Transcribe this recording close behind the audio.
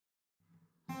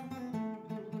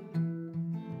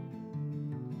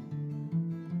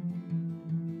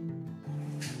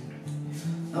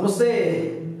नमस्ते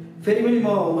फेरि पनि म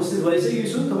उपस्थित भइसकेको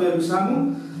छु तपाईहरुको सामु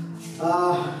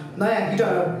नयाँ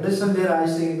गिटार लेसन लिएर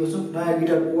आइसकेको छु नयाँ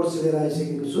गिटार कोर्स लिएर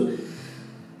आइसकेको छु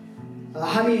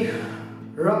हामी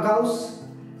रक हाउस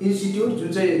इन्स्टिट्युट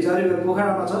जुन चाहिँ जारीबेर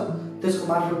पोखरामा छ त्यसको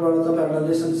मार्फतबाट तपाईहरुलाई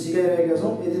लेसन सिकाइरहेका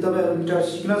छौं यदि तपाईहरु गिटार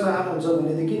सिक्न चाहनुहुन्छ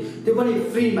भनेदेखि त्यो पनि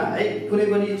फ्रीमा है कुनै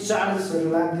पनि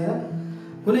चार्जेसहरु लाग्दैन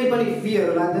कुनै पनि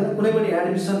फीहरु लाग्दैन कुनै पनि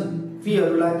एडमिसन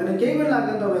फीहरु लाग्दैन केही पनि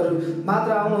लाग्दैन तपाईहरु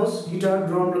मात्र आउनुहोस् गिटार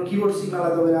ड्रम र किबोर्ड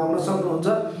सिक्नलाई तपाईहरु आउन सक्नुहुन्छ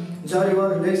जारीबेर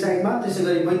लेकसाइडमा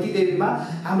त्यसैगरी मैतीदेवीमा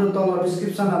हाम्रो तल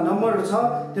डिस्क्रिप्सनमा नम्बर छ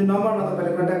त्यो नम्बरमा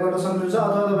तपाईले कन्ट्याक्ट गर्न सक्नुहुन्छ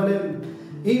अथवा तपाईले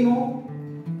इमो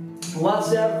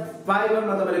WhatsApp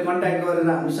फाइबरमा तपाईले कन्ट्याक्ट गरेर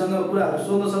हामीसँग कुराहरु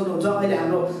सोध्न सक्नुहुन्छ अहिले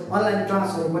हाम्रो अनलाइन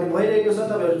क्लासहरु पनि भइरहेको छ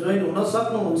तपाईहरु जोइन हुन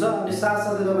सक्नुहुन्छ अनि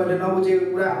साथसाथै तपाईले नबुझेको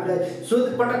कुरा हामीलाई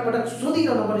पटक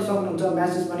सोधिरहन पनि सक्नुहुन्छ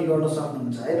मेसेज पनि गर्न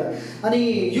सक्नुहुन्छ है त अनि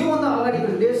यो भन्दा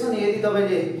अगाडिको लेसन यदि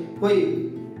तपाईले कोही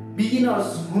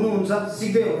बिगिनर्स हुनुहुन्छ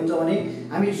सिक्दै हुनुहुन्छ भने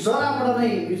हामी जराबाट नै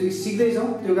म्युजिक सिक्दै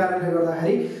छौं त्यो कारणले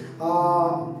गर्दाखेरि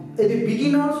यदि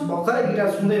बिगिनर्स भर्खरै गिटार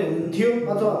सुन्दै हुनुहुन्थ्यो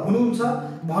अथवा हुनुहुन्छ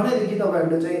भनेदेखि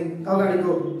तपाईहरुले चाहिँ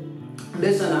अगाडिको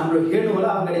लेसन हाम्रो हेर्नु होला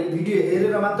अगाडिको भिडियो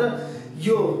हेरेर मात्र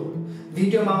यो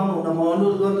भिडियोमा आउनु हुन म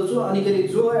अनुरोध गर्दछु अनि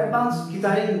जो एडभान्स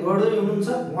गिटारिङ गर्दै हुनुहुन्छ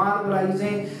उहाँहरुको लागि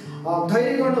चाहिँ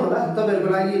धैर्य गर्नु होला तपाईहरुको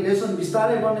लागि लेसन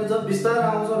बिस्तारै बन्नेछ बिस्तारै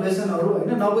आउँछ लेसनहरु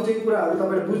हैन नबुझेको कुराहरु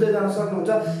तपाईले बुझ्दै जान सक्नुहुन्छ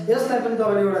यसलाई पनि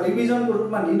तपाईले एउटा रिभिजनको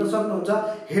रूपमा लिन सक्नुहुन्छ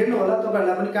हेर्नु होला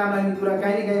तपाईहरुलाई पनि काम लाग्ने कुरा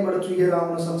काहीँ न काहीँबाट चुकेर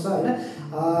आउन सक्छ हैन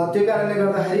त्यो कारणले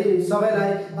गर्दाखेरि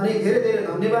सबैलाई अनि धेरै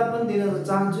धन्यवाद पनि दिन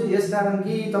चाहन्छु यसकारण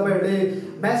कि तपाईहरुले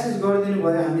मेसेज गरिदिनु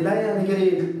भयो हामीलाई अनि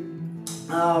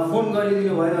फोन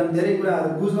गरिदिनु भयो अनि धेरै कुराहरु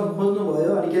बुझ्न खोज्नु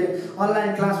भयो अनि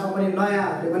अनलाइन क्लासमा पनि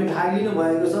नयाँहरुले पनि भाग लिनु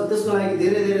भएको छ त्यसको लागि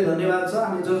धेरै धन्यवाद छ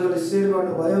अनि जसले शेयर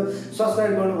गर्नु भयो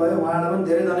सब्स्क्राइब गर्नु भयो उहाँलाई पनि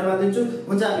धेरै धन्यवाद दिन्छु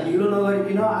हुन्छ हामी ढिलो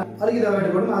नगरिकिन अलिकति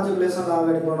अगाडि बढौँ आजको लेसनलाई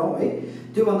अगाडि बढाउँ है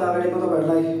त्यो भन्दा अगाडि म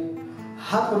तपाईहरुलाई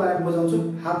हातको बारेमा बुझाउँछु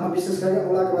हातमा विशेष गरी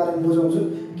औँलाको बारेमा बुझाउँछु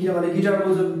किनभने गिटार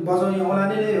बजाउने औँला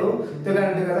नै हो त्यो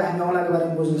कारणले गर्दा हामी औँलाको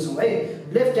बारेमा बुझ्नेछौँ है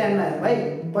लेफ्ट ह्यान्डमा हेरौँ है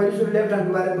पहिलोचोटि लेफ्ट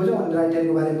ह्यान्डको बारेमा बुझौँ अनि राइट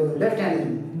ह्यान्डको बारेमा बुझौँ left hand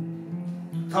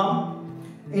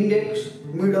thumb index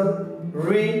middle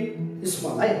ring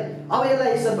small है अब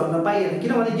यसलाई यसरी भन्न पाइएन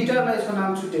किनभने गिटारमा यसको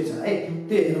नाम छुट्टै छ है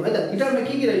त्यो हेर्नु है त गिटारमा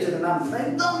के रहेछ त नाम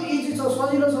एकदम इजी छ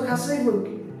सजिलो छ खासै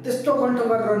त्यस्तो कन्ट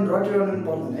गरेर रटिरहनु पनि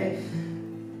पर्दैन है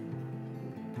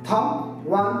थम्ब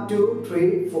 1 2 3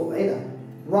 4 है त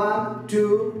 1 2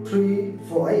 3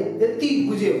 4 है यति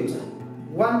बुझे हुन्छ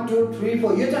 1 2 3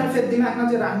 4 यो चाहिँ फेरि दिमागमा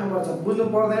चाहिँ राख्नुपर्छ बुझ्नु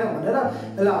पर्दैन भनेर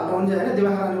यसलाई हटाउनु चाहिँ हैन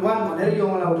दिमागमा 1 भनेर यो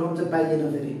औँला उठाउनु चाहिँ पाइदैन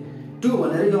फेरि 2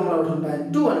 भनेर यो औँला उठाउनु पाइदैन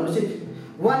 2 भनेपछि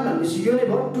 1 भनेपछि यो नै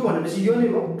भयो 2 भनेपछि यो नै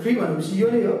भयो 3 भनेपछि यो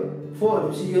नै हो 4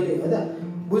 भनेपछि यो नै हो है त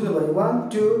बुझ्नु भयो 1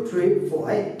 2 3 4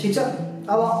 है ठीक छ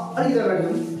अब अलिकति अगाडि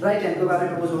जाउँ राइट ह्यान्डको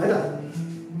बारेमा बुझौँ है त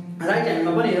राइट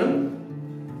ह्यान्डमा पनि हेरौँ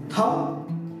थम्ब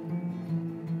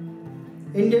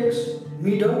इन्डेक्स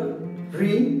मिडल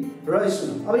रिङ र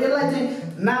स्मल अब यसलाई चाहिँ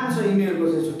नाम छ यिनीहरुको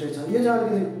चाहिँ छुट्टै छ यो चाहिँ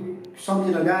अलिकति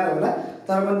सम्झिन गाह्रो होला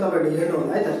तर पनि तपाईहरुले हेर्नु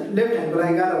होला है त लेफ्ट ह्यान्डको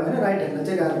लागि गाह्रो भएन राइट ह्यान्डमा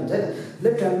चाहिँ गाह्रो हुन्छ है त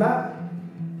लेफ्ट ह्यान्डमा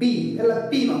पी यसलाई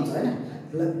पी भन्छ हैन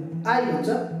यसलाई आई भन्छ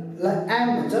यसलाई एम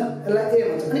भन्छ यसलाई ए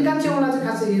भन्छ अनि कान्छी औँला चाहिँ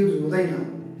खासै युज हुँदैन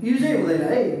युजै हुँदैन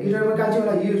है गिटारमा कान्छी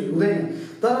औँला युज हुँदैन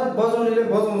तर बजाउनेले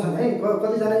बजाउँछन् है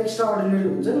कतिजना एक्स्ट्रा अर्डिनरी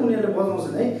हुन्छन् उनीहरूले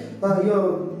बजाउँछन् है यो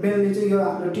मेनली चाहिँ यो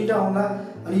हाम्रो तीनटा औँला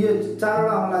अनि यो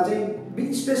चारवटा औँला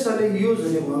चाहिँ स्पेसली युज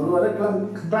हुने भएको है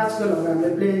क्लासिकलहरु हामीले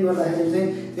प्लेइङ गर्दाखेरि चाहिँ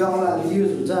यो औँलाहरु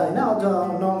युज हुन्छ हैन अझ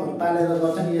नङहरु पालेर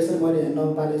गर्छन् यसरी मैले नङ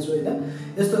पालेको छु हैन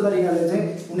यस्तो तरिकाले चाहिँ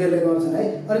उनीहरूले गर्छन् है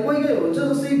अनि कोही हुन्छ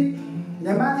जस्तै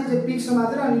यहाँ माथि चाहिँ पिक्स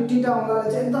मात्र अनि तीनटा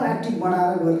औँलालाई चाहिँ एकदम एक्टिभ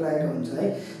बनाएर गरिरहेको हुन्छ है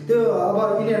त्यो अब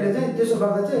यिनीहरूले चाहिँ त्यसो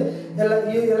गर्दा चाहिँ यसलाई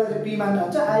चाहिँ पी मान्न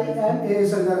हुन्छ आई एम ए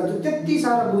यसरी गरेर त्यति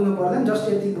साह्रो बुझ्नु पर्दैन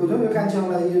जस्ट यति बुझौँ यो कान्छी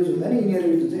औँला युज हुँदैन यिनीहरू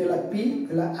युज हुन्छ यसलाई पी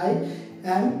यसलाई आई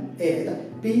एम ए है त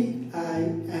पी आई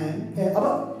एम ए अब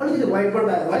अलिकति व्हाइट बोर्ड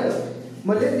आयो है त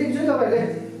म लेखिदिन्छु तपाईहरुले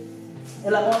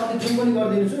यसलाई म अलिकति जुम पनि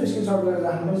गरिदिन्छु स्क्रिनशट गरेर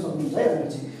राख्न पनि सक्नुहुन्छ है अहिले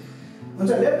चाहिँ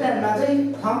हुन्छ लेफ्ट ह्यान्डमा चाहिँ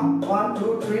थम्ब 1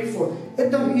 2 3 4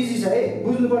 एकदम इजी छ है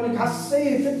बुझ्नुपर्ने खासै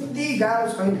त्यति गाह्रो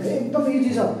छैन है एकदम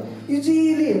इजी छ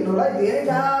इजिली हेर्नु होला धेरै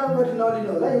गाह्रो गरी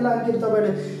नलिनु होला यसलाई के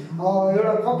तपाईले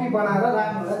एउटा कपी बनाएर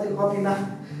राख्नु होला त्यो कपीमा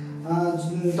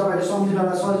तपाईले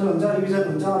सम्झिनलाई सजिलो हुन्छ रिभिजन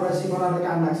हुन्छ अथवा सिकाउनलाई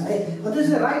काम लाग्छ है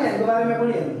त्यसै राइट ह्यान्डको बारेमा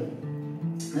पनि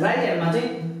हेर्नु राइट ह्यान्डमा चाहिँ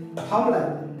थम्बलाई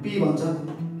पी भन्छ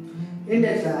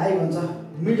इन्डेक्सलाई आई भन्छ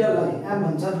मिडललाई एम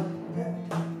भन्छ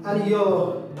अनि यो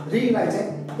रिङलाई चाहिँ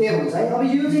ए भन्छ है अब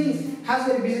यो चाहिँ खास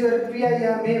गरी विशेष गरी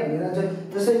प्रियायामे भनेर चाहिँ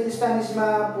जस्तै स्पेनिसमा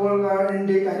पोलगार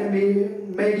इन्डेक हैन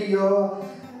मेडियो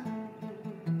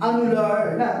अनुलर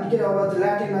हैन अनि के अब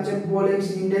ल्याटिनमा चाहिँ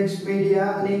पोलेक्स इन्डेक्स मिडिया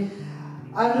अनि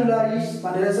एनुलरिस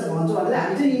भनेर चाहिँ भन्छ भने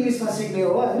हामी चाहिँ इङ्ग्लिसमा सिक्ने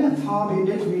हो हैन थम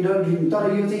इन्डेक्स मिडल रिङ तर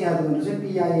यो चाहिँ याद गर्नु चाहिँ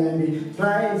पिआइएमए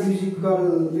प्राय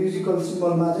म्युजिकल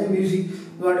सिम्बलमा चाहिँ म्युजिक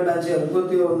गर्ने मान्छेहरूको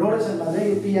त्यो नोटेसनमा चाहिँ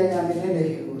यो पिआइएमए नै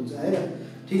लेखेको हुन्छ हैन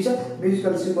ठीक छ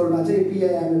म्युजिकल सिम्बलमा चाहिँ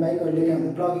पिआइएमए बाहेक कहिले हामी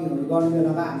प्लगिङहरू गर्ने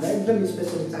बेलामा हामीलाई एकदम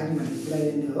स्पेशल चाहिने भन्ने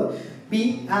कुराले नि हो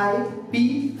पिआइएमए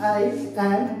है त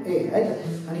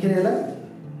अनि किन यसलाई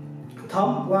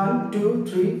थम 1 2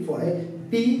 3 4 है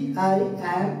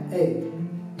पिआइएमए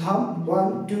थम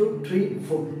 1 2 3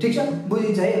 4 ठीक छ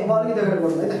बुझिन्छ है अब अलिकति अगाडि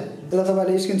बढ्नु है त यसलाई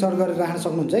तपाईँले स्क्रिनसट गरेर राख्न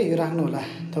सक्नुहुन्छ है यो राख्नु होला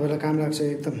तपाईँलाई काम लाग्छ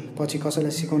एकदम पछि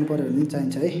कसैलाई सिकाउनु पर्यो भने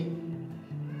चाहिन्छ है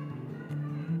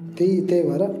त्यही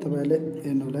भएर तपाईँले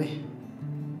हेर्नु होला है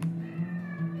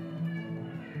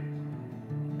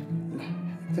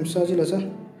एकदम सजिलो छ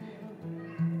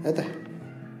है त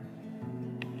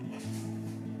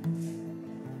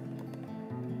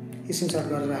स्क्रिनसट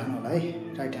गरेर राख्नु होला है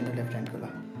राइट ह्यान्ड र लेफ्ट ह्यान्डको ल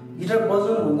गिटार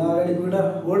बजाउनुभन्दा अगाडि गिटार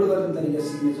होल्ड गर्ने तरिका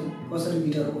सिक्नेछौँ कसरी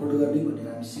गिटार होल्ड गर्ने भनेर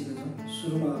हामी सिकेछौँ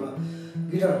सुरुमा अब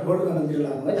गिटार होल्ड गर्नतिर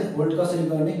लाग्नु है त होल्ड कसरी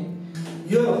गर्ने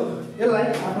यसलाई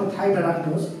आफ्नो थाइमा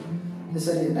राख्नुहोस्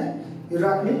त्यसरी होइन यो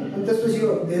राख्ने अनि त्यसपछि यो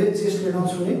धेरै चेस्टले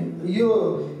नछुने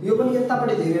यो पनि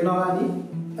यतापट्टि धेरै नलाने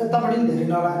यतापट्टि पनि धेरै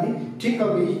नलाने ठिक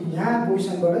अघि यहाँ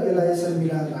पोजिसनबाट यसलाई यसरी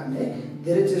मिलाएर राख्ने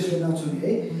धेरै चेस्टले नछुने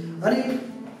है अनि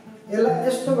यसलाई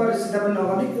यस्तो गरेर सिधा पनि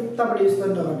नगर्ने यतापट्टि यस्तो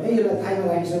पनि नगर्ने है यसलाई थाइमा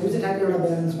राखिसकेपछि ठ्याक्कै एउटा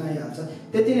ब्यालेन्समा आइहाल्छ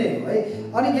त्यति नै हो है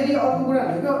अनि फेरि अर्को कुरा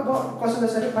भनेको अब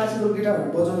कसैले क्लासिकल गिटारहरू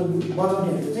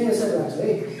बजाउनेहरूले चाहिँ यसरी राख्छ है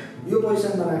यो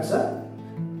पोजिसनमा राख्छ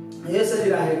यसरी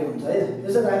राखेको हुन्छ है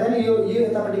यसरी राख्दा नि यो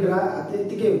यतापट्टिको हात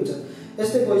यत्तिकै हुन्छ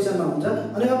यस्तै पोजिसनमा हुन्छ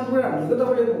अनि अर्को कुरा भनेको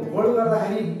तपाईँले होल्ड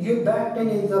गर्दाखेरि यो ब्याक पेन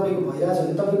यदि तपाईँको भइरहेछ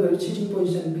भने तपाईँको सिटिङ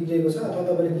पोजिसन बिग्रेको छ अथवा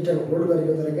तपाईँले गिटार होल्ड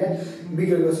गरेको तरिका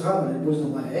बिग्रेको छ भनेर बुझ्नु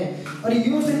पऱ्यो है अनि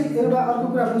यो चाहिँ एउटा अर्को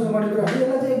कुरा बुझ्नुपर्ने कुरा हो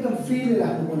यसलाई चाहिँ एकदम फ्रीली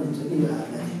राख्नुपर्ने हुन्छ कि यो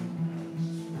हातलाई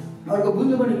अर्को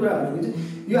बुझ्नुपर्ने कुरा भनेको चाहिँ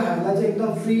यो हातलाई चाहिँ एकदम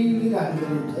फ्रीली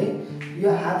राख्नुपर्ने हुन्छ है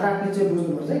यो हात राख्ने चाहिँ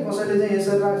बुझ्नुपर्छ है कसैले चाहिँ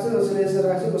यसरी राख्छ कसैले यसरी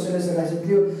राख्छ कसैले यसरी राख्छ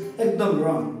त्यो एकदम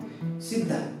रङ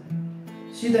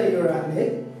सिधा यो राख्ने है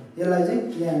यसलाई चाहिँ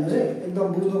यहाँ हेर्नु चाहिँ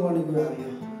एकदम बुझ्नुपर्ने कुरा हो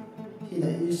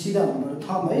यो सिधा हुनुपर्छ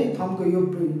थम है थमको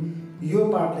यो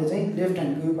पार्टले चाहिँ लेफ्ट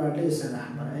ह्यान्डको यो पार्टले यसरी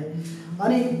राख्नु पर्यो है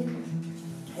अनि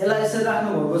यसलाई यसरी राख्नु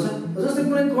भएको छ जस्तै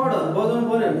कुनै कर्डहरू बजाउनु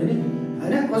पऱ्यो भने नि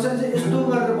होइन कसैले चाहिँ यस्तो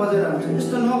गरेर बजाएर हुन्छ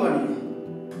यस्तो नगर्ने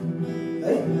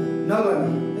है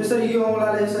नगर्ने यसरी यो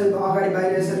औँलाले यसरी अगाडि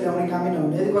बाहिर यसरी ल्याउने कामै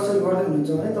नहुने यदि कसरी गर्दै हुनुहुन्छ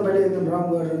भने तपाईँले एकदम रङ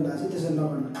गरिरहनु भएको छ त्यसरी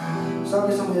नगर्नु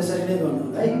सकेसम्म यसरी नै गर्नु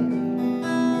होला है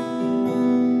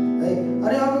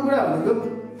अनि अर्को कुरा भनेको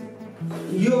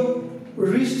यो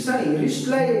रिस्ट छ नि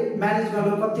रिस्टलाई म्यानेज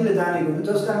गर्न कतिले जानेको हुन्छ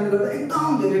जस कारणले गर्दा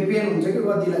एकदम धेरै पेन हुन्छ कि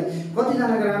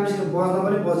कतिजनाको राम्रोसित बज्न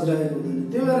पनि बजिरहेको हुँदैन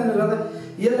त्यो कारणले गर्दा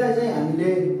यसलाई चाहिँ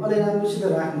हामीले अलि राम्रोसित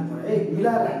राख्नु पर्यो है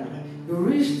मिलाएर राख्नु यो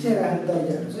रिस्ट चाहिँ राख्ने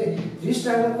तरिकाहरू चाहिँ रिस्ट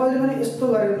राख्दा कहिले पनि यस्तो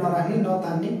गरेर नराख्ने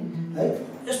नतान्ने है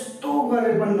यस्तो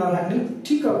गरेर पनि नराख्ने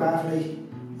ठिक्कको आफूलाई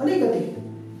अलिकति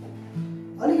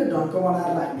ढड्को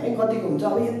बनाएर राख्ने है कतिको हुन्छ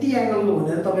अब यति एङ्गलको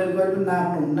भनेर तपाईँले कहिले पनि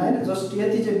नाप्नुहुन्न होइन जस्ट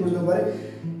यति चाहिँ बुझ्नु पऱ्यो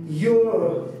यो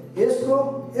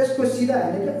यसको सिधा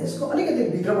होइन क्या यसको अलिकति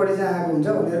भित्रपट्टि चाहिँ आएको हुन्छ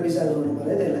भनेर विचार गर्नु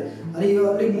पऱ्यो त्यसलाई अनि यो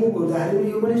अलिक मुभ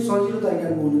हुँदाखेरि यो पनि सजिलो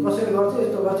तरिकाले मुभ हुने कसैले गर्छ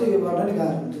यस्तो गर्छ यो गर्न नि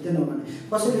गाह्रो हुन्छ त्यो नगर्ने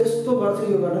कसैले यस्तो गर्छ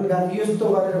यो गर्न नि गाह्रो यस्तो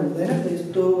गरेर हुँदैन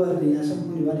यस्तो गरेर यहाँसम्म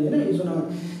पुग्ने भने होइन यसो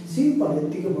नगर्ने सिम्पल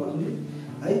यत्तिकै बस्ने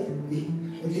है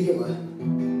यत्तिकै भयो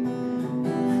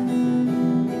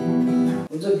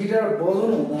हुन्छ गिटार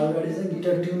बजाउनुभन्दा अगाडि चाहिँ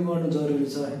गिटार ट्युन गर्नु जरुरी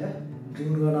छ होइन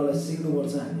ट्युन गर्नलाई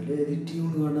सिक्नुपर्छ हामीले यदि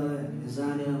ट्युन गर्न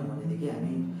जानेन भनेदेखि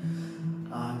हामी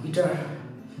गिटार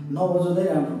नबजाउँदै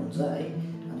राम्रो हुन्छ है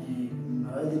अनि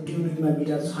यदि ट्युनिङमा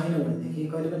गिटार छैन भनेदेखि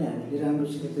कहिले पनि हामीले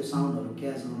राम्रोसित त्यो साउन्डहरू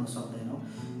क्याच गर्न सक्दैनौँ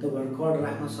त्यो भएर कर्ड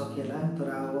राख्न सकिएला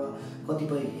तर अब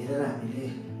कतिपय हेरेर हामीले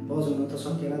बजाउन त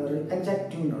सकिएला तर एक्ज्याक्ट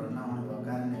ट्युनहरू नआउने भएको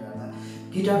कारणले गर्दा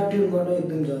गिटार ट्युन गर्नु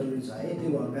एकदम जरुरी छ है त्यो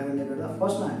भएको कारणले गर्दा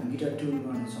फर्स्टमा हामी गिटार ट्युन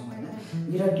गर्नेछौँ होइन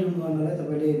गिटार ट्युन गर्नलाई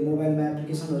तपाईँले मोबाइलमा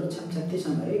एप्लिकेसनहरू छ्यापछ्याप्ती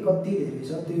छन् है कति धेरै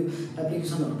छ त्यो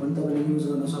एप्लिकेसनहरू पनि तपाईँले युज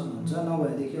गर्न सक्नुहुन्छ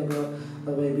नभएदेखि अब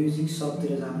तपाईँ म्युजिक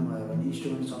सपतिर जानुभयो भने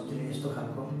इन्स्ट्रुमेन्ट सपतिर यस्तो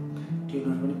खालको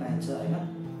ट्युनर पनि पाइन्छ होइन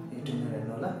यो ट्युनर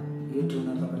हेर्नु होला यो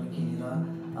ट्युनर तपाईँले किनेर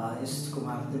यसको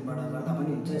माध्यमबाट गर्दा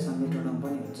पनि हुन्छ यसमा मेट्रोनोम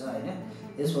पनि हुन्छ होइन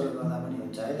यसबाट गर्दा पनि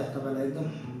हुन्छ है त तपाईँलाई एकदम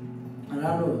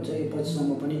राम्रो हुन्छ यो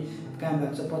पछिसम्म पनि काम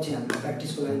लाग्छ पछि हामीले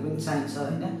प्र्याक्टिसको लागि पनि चाहिन्छ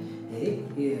होइन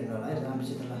यो हेर्नु होला है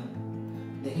राम्रोसित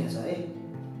देखेछ है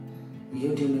यो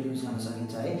ट्युनर युज गर्न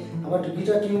सकिन्छ है अब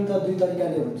गिटार ट्युन त दुई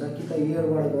तरिकाले हुन्छ कि त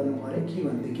इयरबाट गर्नु पऱ्यो कि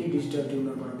भनेदेखि डिजिटल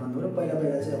ट्युनरबाट गर्नु पऱ्यो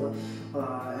पहिला चाहिँ अब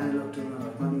एनालग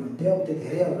ट्युनरहरू पनि हुन्थ्यो हुन्थ्यो अब त्यो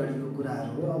धेरै अगाडिको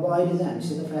कुराहरू हो अब अहिले चाहिँ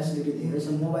हामीसित फेसिलिटी धेरै छ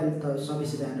मोबाइल त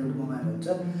सबैसित एन्ड्रोइड मोबाइल हुन्छ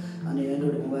अनि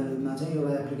एन्ड्रोइड मोबाइलमा चाहिँ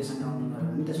एउटा एप्लिकेसन डाउनलोड गरेर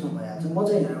पनि त्यसमा भइहाल्छ म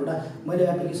चाहिँ एउटा मैले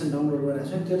एप्लिकेसन डाउनलोड गरेको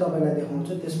छु त्यो तपाईँलाई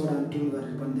देखाउँछु त्यसबाट अनि ट्युन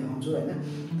गरेर पनि देखाउँछु होइन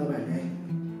तपाईँहरूले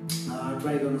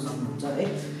ट्राई गर्न सक्नुहुन्छ है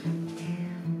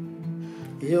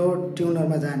यो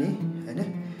ट्युनरमा जाने होइन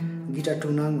गिटार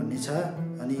ट्युनर भन्ने छ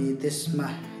अनि त्यसमा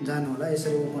जानु होला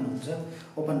यसरी ओपन हुन्छ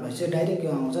ओपन भएपछि डाइरेक्ट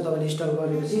यो आउँछ तपाईँले इन्स्टल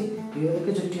गरेपछि यो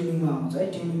एकैचोटि ट्युनिङमा आउँछ है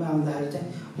ट्युनिङमा आउँदाखेरि चाहिँ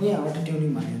यहाँ अटो ट्युनिङ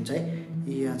भन्ने हुन्छ है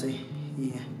यहाँ चाहिँ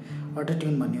अटो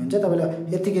ट्युन भन्ने हुन्छ तपाईँले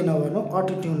यतिकै नगर्नु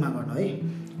अटो ट्युनमा गर्नु है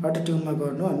अटो ट्युनमा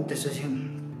गर्नु अनि त्यसपछि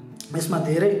यसमा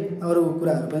धेरै अरू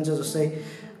कुराहरू पनि छ जस्तै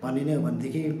भनिने हो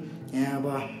भनेदेखि यहाँ अब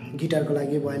गिटारको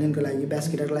लागि भायोलिनको लागि बेस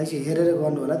गिटारको लागि चाहिँ हेरेर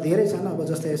गर्नु होला धेरै छन् अब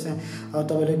जस्तै यसमा अब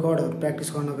तपाईँले कर्डहरू प्र्याक्टिस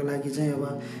गर्नको लागि चाहिँ अब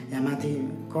यहाँ माथि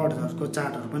कर्डहरूको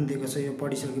चार्टहरू पनि दिएको छ यो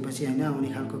पढिसकेपछि होइन आउने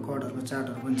खालको कर्डहरूको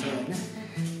चार्टहरू पनि छ होइन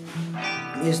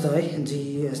यस्तो है जी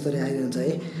यस्तरी आइरहन्छ है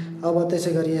अब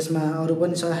त्यसै गरी यसमा अरू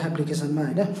पनि छ एप्लिकेसनमा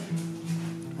होइन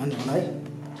भन्नु होला है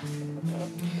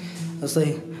जस्तै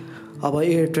अब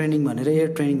एयर ट्रेनिङ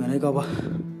भनेको अब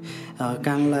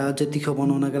कानलाई अझै तिखो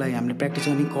बनाउनको लागि हामीले प्र्याक्टिस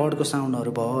गर्ने कर्डको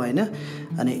साउन्डहरू भयो होइन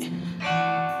अनि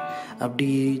अब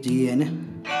डिजी होइन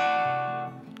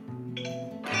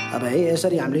अब है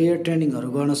यसरी हामीले एयर ट्रेनिङहरू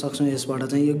गर्न सक्छौँ यसबाट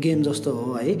चाहिँ यो गेम जस्तो हो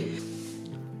है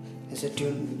यसरी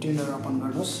ट्युनर ओपन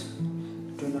गर्नुहोस्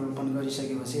ट्युनर ओपन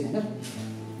गरिसकेपछि होइन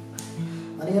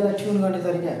अनि यसलाई ट्युन गर्ने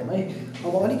तरिकाहरू है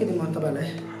अब अलिकति म तपाईँलाई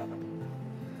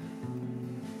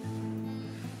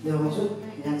देखाउँछु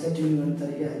यहाँ चाहिँ ट्युन गर्ने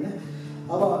तरिका होइन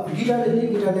अब गिटार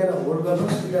लिएर होल्ड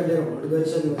गर्नुहोस् गिटार लिएर होल्ड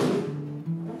गरिसकेपछि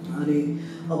अनि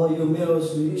अब यो मेरो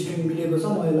स्ट्रिङ मिलेको छ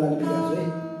म यसलाई अलिक बिगार्छु है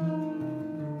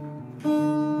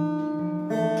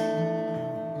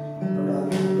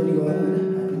पनि गरौँ होइन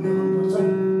देखाउनुपर्छ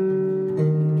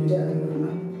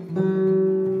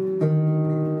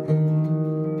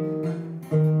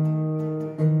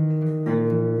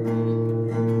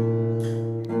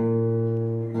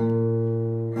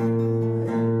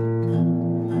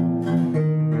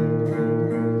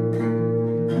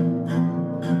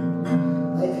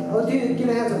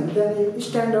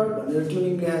स्ट्यान्डर्ड भनेर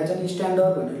ट्युनिङ लेखेको छ नि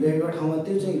स्ट्यान्डर्ड भनेर लेखेको ठाउँमा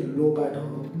त्यो चाहिँ लो पार्ट हो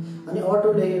अनि अटो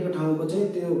लेखेको ठाउँको चाहिँ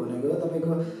त्यो भनेको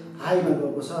तपाईँको हाईमा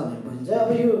गएको छ भनेर बुझिन्छ अब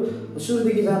यो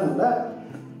सुरुदेखि जानु होला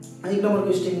 1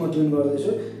 नम्बरको स्ट्रिङ म ट्युन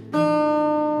गर्दैछु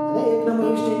होइन 1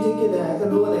 नम्बरको स्ट्रिङ चाहिँ के देखाएको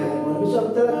लो देखाएको भनेपछि अब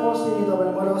त्यसलाई कस्ने नि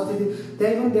तपाईँले मैले अस्ति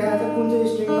त्यहीँ पनि देखाएको छ कुन चाहिँ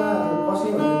स्ट्रिङमा कस्ने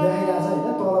भनेर देखाइरहेको छ होइन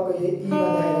तलको ईमा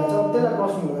देखाइरहेको छ अब त्यसलाई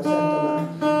कस्नु होला सेन्टरमा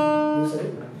यसरी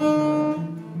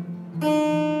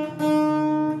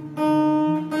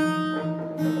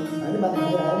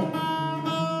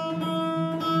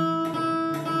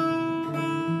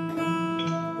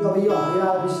अब यो हरिया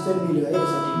चाहिँ मिल्यो है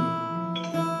यसरी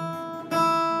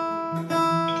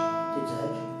ठिक छ है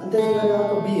अनि त्यसै गरी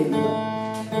अर्को बी हेर्नु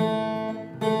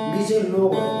बी चाहिँ लो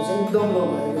भएको छ एकदम लो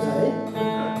भएको छ है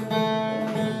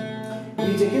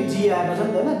बी चाहिँ के जी आएको छ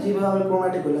नि त होइन जीमा अब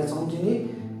क्रोमेटिक हुँदा सम्झिने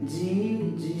जी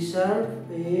जी सार्प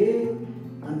ए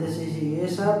अनि त्यसपछि ए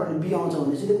सार्प अनि बी आउँछ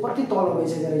भनेपछि त्यो कति तल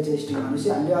गइसकेको रहेछ स्ट्रिङ भनेपछि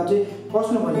हामीले अझै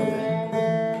कस्नु पर्यो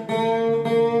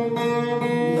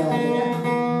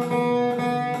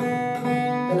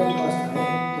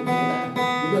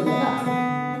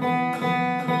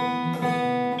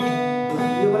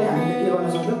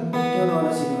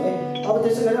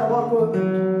त्यसै गरी अब अर्को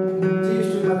जी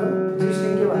स्ट्रिङमा जी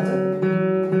स्ट्रिङ के भन्छ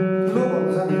लो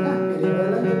भएको छ नि होइन फेरि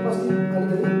यसलाई कस्ने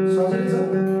अलिकति सजिलो छ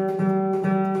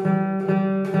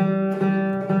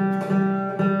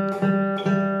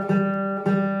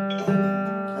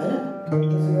होइन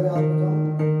त्यसै गरी अर्को छ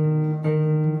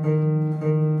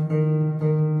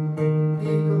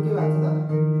टीको के भन्छ त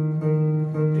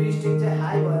टी स्ट्रिङ चाहिँ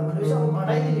हाई भयो भनेपछि अब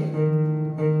घटाइदिने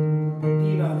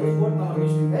टीमा भने 4 नम्बरको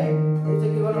स्ट्रिङ है यो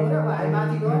चाहिँ के गर्नु पर्यो अब हाई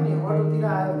माथि गयो नि अटोतिर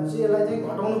आयो भनेपछि यसलाई चाहिँ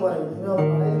घटाउनु पर्यो भने अब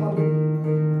घटाइदिउँ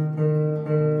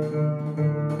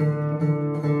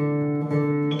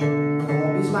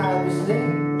बिचमा आएपछि चाहिँ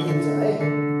मिल्छ है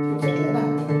ठिक छ होइन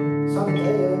सकिन्छ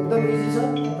है एकदम इजी छ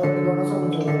तपाईँले गर्न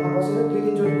सक्नुहुन्छ घरमा बसेर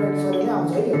 2-3 चोटि प्र्याक्टिस गरे नै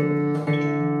आउँछ है यो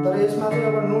तर यसमा चाहिँ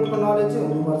अब नोटको नलेज चाहिँ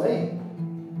हुनुपर्छ है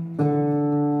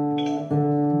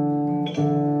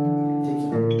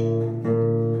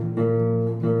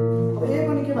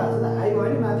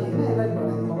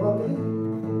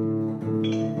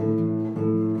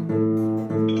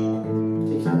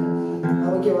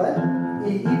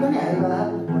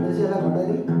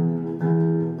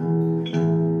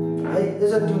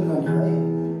यसरी ट्युन गर्ने है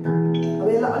अब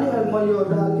यसलाई अलिकति म यो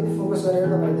अलिकति फोकस गरेर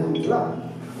तपाईँलाई देखाउँछु ल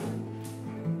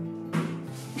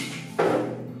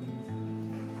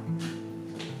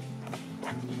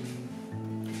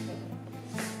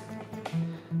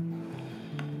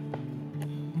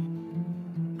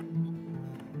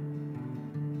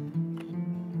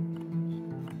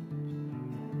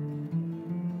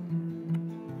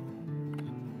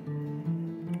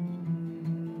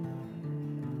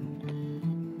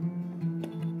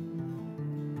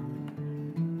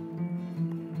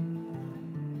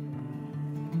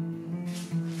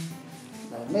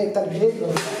भने एकताल फेरि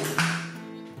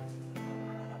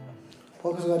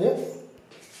फोकस गर्यो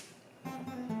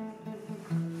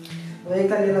र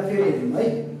एकताल यसलाई फेरि हेरौँ है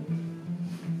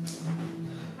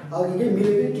अघि के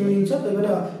मिलेको ट्युनिङ छ त्यही भएर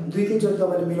 2-3 चोटि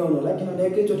तपाईँले मिलाउनु होला किनभने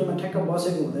एकैचोटिमा ठ्याक्क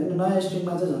बसेको हुँदैन नयाँ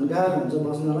स्ट्रिङमा चाहिँ झन् गाह्रो हुन्छ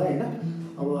बस्नलाई होइन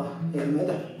अब हेरौँ है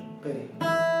त फेरि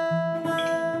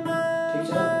ठिक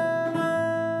छ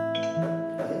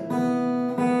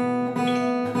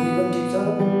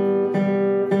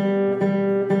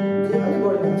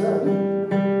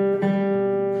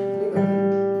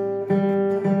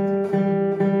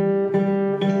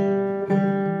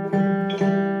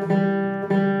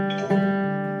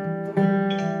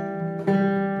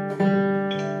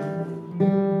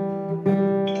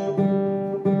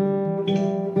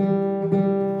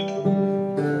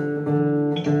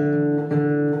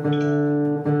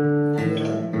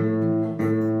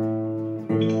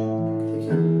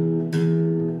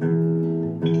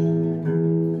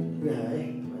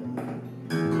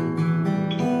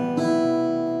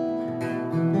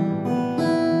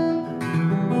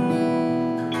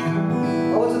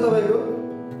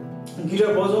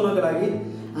गिटार बजाउनको लागि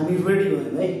हामी रेडी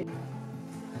भयौँ है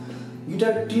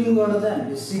गिटार ट्युन गर्न चाहिँ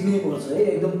हामीले सिक्नै पर्छ है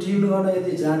एकदम ट्युन गर्न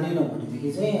यदि जानेनौँ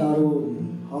भनेदेखि चाहिँ अरू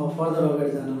फर्दर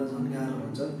अगाडि जानलाई झन् गाह्रो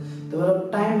हुन्छ त्यही भएर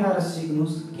टाइम लगाएर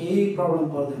सिक्नुहोस् केही प्रब्लम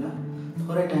पर्दैन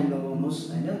थोरै टाइम लगाउनुहोस्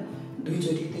होइन 2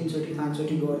 चोटि 3 चोटि 5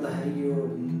 चोटि गर्दाखेरि यो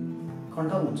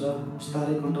कन्ठ हुन्छ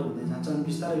बिस्तारै कन्ठ हुँदै जान्छ अनि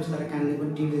बिस्तारै बिस्तारै कानले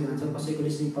पनि टिप्दै जान्छ कसैको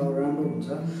लिसनिङ पावर राम्रो हुन्छ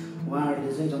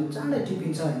उहाँहरूले चाहिँ झन् चाँडै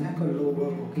टिपिन्छ होइन लो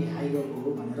गएको कि हाई गएको हो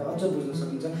भनेर अझ बुझ्न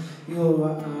सकिन्छ यो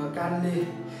कानले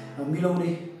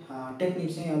मिलाउने टेक्निक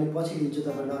चाहिँ अलिक पछि दिन्छु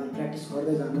तपाईँलाई अलिक प्र्याक्टिस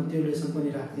गर्दै जानु त्यो लेसन पनि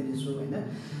राखिदिनेछु होइन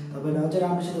तपाईँले अझै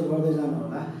राम्रोसित गर्दै जानु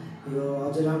होला यो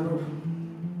अझै राम्रो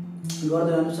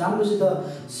गर्दै जानुहोस् राम्रोसित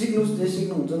सिक्नुहोस् जे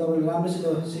सिक्नुहुन्छ तपाईँले राम्रोसित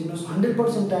सिक्नुहोस्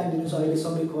 100% टाइम दिनुहोस् अहिले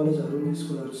सबै कलेजहरू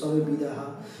स्कुलहरू सबै बिदा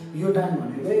यो टाइम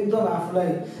भनेको एकदम आफूलाई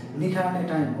निखार्ने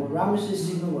टाइम हो राम्रोसित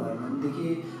सिक्नुभयो भनेदेखि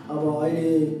अब अहिले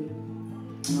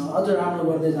अझ राम्रो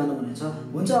गर्दै जानु हुनेछ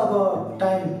हुन्छ अब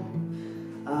टाइम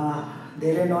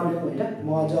धेरै नलिउँ होइन म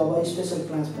अझ अब स्पेसल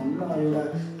क्लास भनौँ न एउटा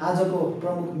आजको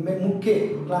प्रमुख मुख्य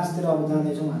क्लासतिर अब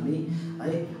जाँदैछौँ हामी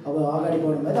है अब अगाडि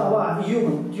बढौँ है त अब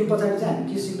यो पछाडि चाहिँ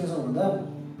हामी के सिक्नेछौँ भन्दा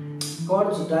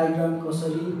कर्ड्स डायग्राम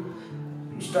कसरी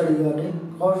स्टडी गर्ने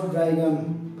कर्ड्स डायग्राम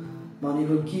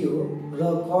भनेको के हो र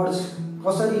कर्ड्स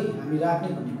कसरी हामी राख्ने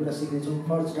भन्ने कुरा सिक्नेछौँ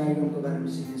कर्ड्स डायग्रामको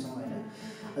बारेमा सिक्नेछौँ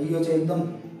होइन यो चाहिँ एकदम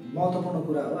महत्त्वपूर्ण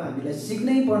कुरा हो हामीलाई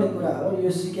सिक्नै पर्ने कुरा हो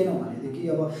यो सिकेनौँ भनेदेखि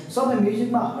अब सबै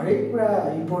म्युजिकमा हरेक कुरा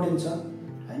इम्पोर्टेन्ट छ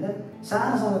होइन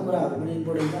सानो सानो कुराहरू पनि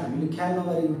इम्पोर्टेन्ट छ हामीले ख्याल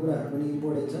नगरेको कुराहरू पनि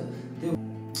इम्पोर्टेन्ट छ त्यो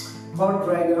कर्ड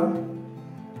डायग्राम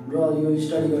र यो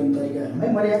स्टडी गर्ने तरिकाहरू है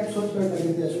मैले यहाँ सोच गरेर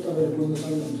लेखिदिएको छु तपाईँहरू बुझ्न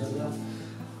सक्नुहुन्छ होला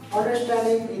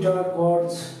अन्डरस्ट्यान्डिङ गिटार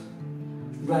कर्ड्स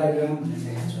डायग्राम भनेर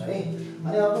लेखेको छु है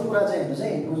अनि अर्को कुरा चाहिँ हेर्नुहोस्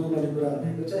है बुझ्नुपर्ने कुरा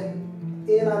भनेको चाहिँ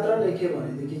ए मात्र लेख्यो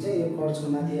भनेदेखि चाहिँ यो कर्ड्सको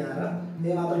माथि आएर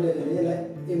ए मात्र लेख्यो भने यसलाई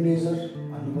ए मेजर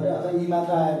भन्नु पऱ्यो अथवा ई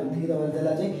मात्र आयो भनेदेखि तपाईँले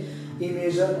त्यसलाई चाहिँ ए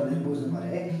मेजर भनेर बुझ्नु पऱ्यो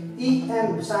है ई एम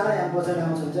सानो एम पछाडि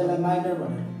आउँछ भने चाहिँ यसलाई माइनर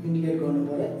भनेर इन्डिकेट गर्नु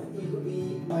पऱ्यो ईको ई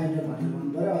माइनर भनेर भन्नु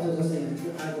पऱ्यो अझ जस्तै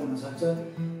यहाँ आएको हुनसक्छ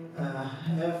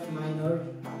एफ माइनर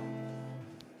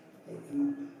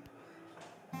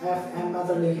एफ एम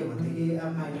मात्र लेख्यो भनेदेखि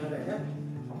एफ माइनर होइन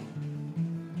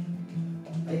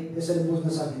है यसरी बुझ्न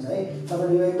सकिन्छ है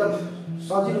तपाईँले यो एकदम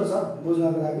सजिलो छ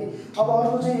बुझ्नको लागि अब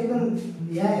अर्को चाहिँ एकदम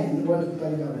यहाँ हेर्नुपर्ने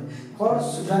तरिका हो कर्ड्स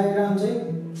डायग्राम चाहिँ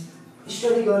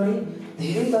स्टडी गर्ने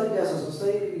धेरै तरिका छ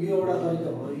जस्तै यो एउटा तरिका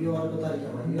भयो यो अर्को तरिका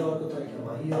भयो यो अर्को तरिका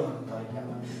भयो यो अर्को तरिका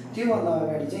भयो त्योभन्दा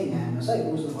अगाडि चाहिँ यहाँ हेर्नुहोस् है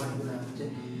बुझ्नुपर्ने कुराहरू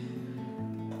चाहिँ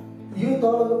यो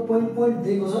तलको पोइन्ट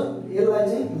दिएको छ यसलाई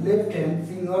चाहिँ लेफ्ट ह्यान्ड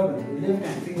फिङ्गर भनेको लेफ्ट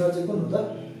ह्यान्ड फिङ्गर चाहिँ कुन हो त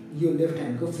यो लेफ्ट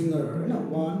ह्यान्डको फिङ्गरहरू होइन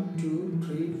 1 2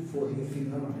 3 4 यो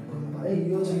फिङ्गर भनेर बुझ्नु पऱ्यो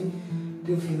यो चाहिँ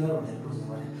त्यो फिङ्गर भनेर बुझ्नु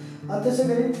पऱ्यो अनि त्यसै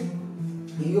गरी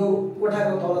यो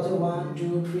कोठाको तल चाहिँ 1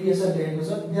 2 3 यसरी लेखेको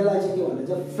छ यसलाई चाहिँ के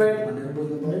भन्छ फ्रेट भनेर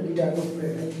बुझ्नु पऱ्यो गिटारको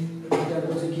फ्रेट है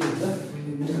गिटारको चाहिँ के हुन्छ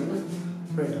गिटारको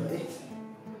फ्रेट हो है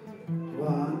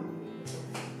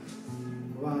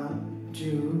 1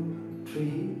 2 3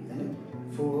 होइन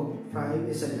 4 5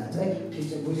 यसरी जान्छ है ठिक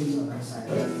छ बुझिन्छ होला सायद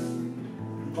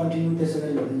कन्टिन्यू त्यसै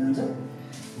गरी हुँदै जान्छ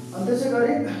अनि त्यसै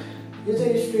गरी यो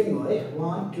चाहिँ स्ट्रिङ हो है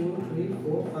 1 2 3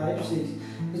 4 5 6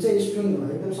 यो चाहिँ स्ट्रिङ हो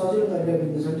एकदम सजिलो तरिकाले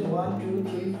बुझ्न सक्छ 1 2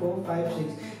 3 4 5 6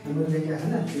 हाम्रो लेखेको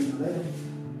छैन स्ट्रिङहरूलाई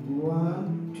 1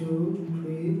 2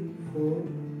 3 4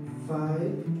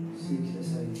 5 6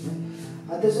 यसरी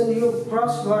है त्यसैले यो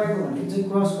क्रस गरेको भनेको चाहिँ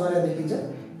क्रस गरेर देखिन्छ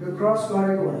यो क्रस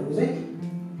गरेको भनेको चाहिँ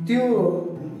त्यो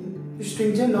स्ट्रिङ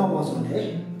चाहिँ नबजाउने है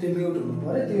त्यो म्युट हुनु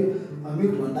पऱ्यो त्यो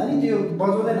म्युट भन्दा नि त्यो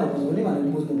बजाउँदै नबजाउने भनेर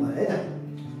बुझ्नु पऱ्यो है त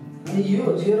अनि यो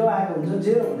 0 आएको हुन्छ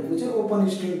 0 भनेको चाहिँ ओपन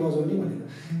स्ट्रिङ बजाउने भनेको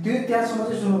त्यो त्यहाँसम्म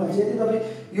चाहिँ सुन्नु भएको छ यदि तपाईँ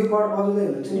यो कर्ड बजाउँदै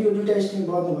हुनुहुन्छ नि यो दुईटा स्ट्रिङ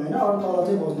बज्नु भएन अरू तल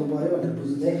चाहिँ बज्नु पऱ्यो भनेर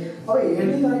बुझ्नु है अब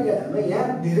हेर्ने तरिका हामीलाई यहाँ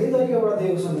धेरै तरिकाबाट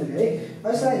दिएको छ मैले है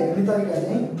यसलाई हेर्ने तरिका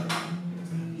चाहिँ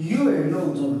यो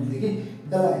हेर्नुहुन्छ भनेदेखि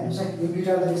त्यसलाई हेर्नुहोस् है यो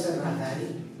गिटारलाई यसरी राख्दाखेरि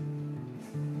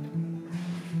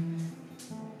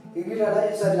यो गिटारलाई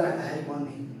यसरी राख्दाखेरि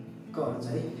बन्ने कर्ड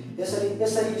चाहिँ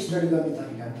यसरी स्टडी गर्ने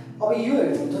तरिका अब यो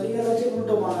हेर्नुहुन्छ नि यसलाई चाहिँ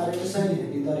उल्टो बनाएर यसरी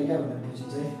हेर्ने तरिका भनेर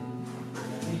बुझिन्छ है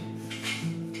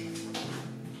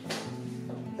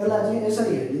यसलाई चाहिँ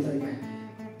यसरी हेर्ने तरिका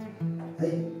है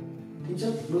ठिक छ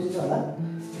बुझिन्छ होला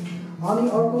अनि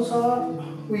अर्को छ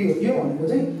उयो यो भनेको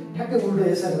चाहिँ ठ्याक्कै उल्टो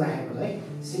यसरी राखेको है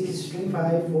 6 स्ट्रिङ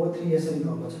 5 4 3 यसरी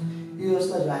गएको छ यो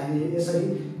यसलाई राख्ने यसरी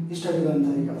स्टडी गर्ने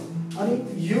तरिका हो अनि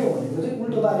यो भनेको चाहिँ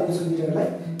उल्टो पारेको छ गिटारलाई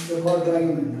यो कर्ड ड्राइङ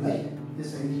भन्नेलाई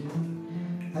यसरी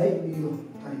है यो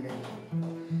तरिका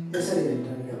यसरी हेर्ने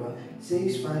तरिका भयो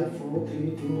 6 5 4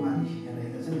 3 2 1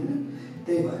 हेर्दा छ नि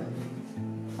त्यही भयो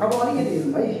अब अलिकति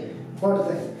हेर्नु भाइ कर्ड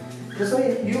चाहिँ त्यसै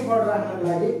यो कर्ड राख्नको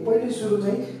लागि पहिले सुरु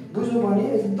चाहिँ बुझ्नुपर्ने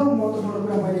एकदम महत्त्वपूर्ण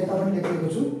कुरा मैले यता पनि लेखेको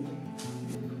छु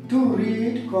to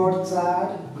read chord chart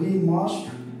we must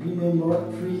remember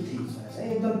 3 things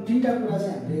एकदम तीनटा कुरा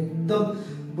चाहिँ हामीले एकदम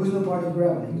बुझ्नुपर्ने कुरा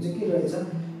भनेको चाहिँ के रहेछ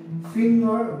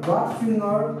finger what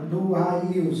finger do I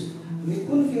use हामी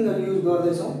कुन फिङ्गर युज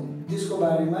गर्दैछौँ त्यसको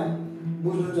बारेमा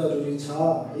बुझ्नु जरुरी छ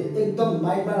एकदम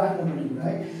माइन्डमा राख्नुपर्ने कुरा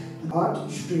है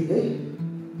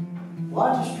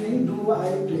what string do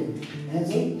I play यहाँ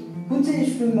चाहिँ कुन चाहिँ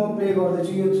स्ट्रिङ म प्ले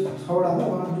गर्दैछु यो 6वटामा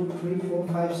 1 2 3 4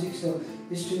 5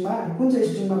 6 स्ट्रिङमा कुन चाहिँ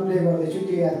स्ट्रिङमा प्ले गर्दैछु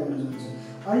त्यो याद गर्न जान्छ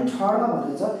अनि थर्डमा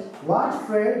भनेको छ what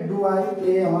Fred do I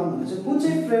play on भने चाहिँ कुन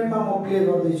चाहिँ फ्रेडमा म प्ले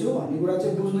गर्दैछु भन्ने कुरा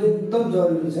चाहिँ बुझ्नु एकदम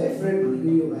जरुरी छ है फ्रेड भनेको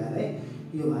यो भयो है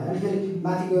यो भयो अनि फेरि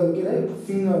माथिको के अरे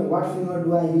finger what finger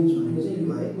do I use भनेको चाहिँ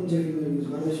यो है कुन चाहिँ फिङ्गर युज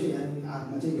गर्दैछु यहाँ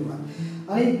हातमा चाहिँ यो भयो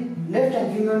अनि लेफ्ट ह्यान्ड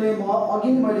फिङ्गरले म अघि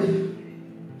नै मैले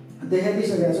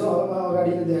देखाइदिइसकेको छु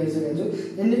अगाडि नै देखाइसकेको छु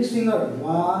इन्डेक्स फिङ्गर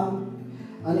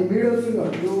 1 अनि मिडल फिङ्गर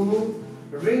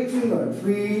 2 रिङ फिङ्गर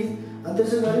 3 अनि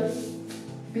त्यसै गरी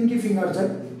पिङ्की फिङ्गर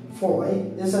चाहिँ 4 है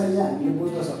यसरी चाहिँ हामीले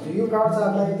बुझ्न सक्छौँ यो कार्ड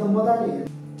चार्टलाई एकदम मजाले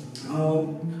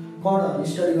कर्डहरू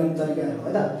स्टडी गर्ने तरिकाहरू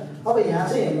है त अब यहाँ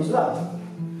चाहिँ हेर्नुहोस् ल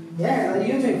यहाँ हेर्दा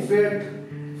यो चाहिँ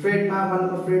फ्रेडमा 1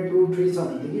 नम्बर फ्रेड 2 3 छ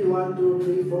भनेदेखि 1 2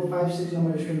 3 4 5 6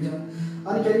 नम्बर स्ट्रिङ छ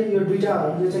अनि फेरि यो दुईटा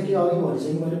यो चाहिँ के अघि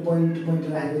भनिसकेँ मैले पोइन्ट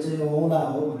राखेको चाहिँ यो औँला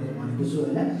हो भनेर भनेको छु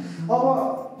होइन अब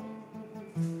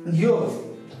यो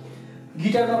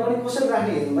गिटारमा पनि कसरी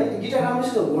राख्ने हेर्नु है गिटार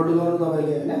राम्रोसित होल्ड गर्नु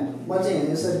तपाईँले होइन म चाहिँ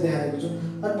यहाँ यसरी देखाएको छु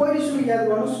अनि पहिले सुरु याद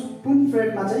गर्नुहोस् कुन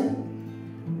फ्रेडमा चाहिँ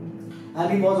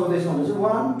हामी बजाउँदैछौँ भने चाहिँ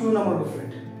 1 2 नम्बरको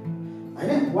फ्रेड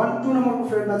होइन 1 2 नम्बरको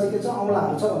फ्रेडमा चाहिँ के छ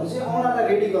औँलाहरू छ भने चाहिँ औँलालाई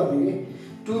रेडी गर्ने कि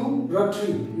 2 र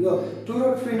 3 यो 2 र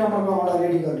 3 नम्बरको औँला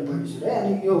रेडी गर्ने पहिले सुरु है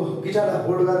अनि यो गिटारलाई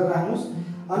होल्ड गरेर राख्नुहोस्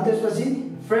अनि त्यसपछि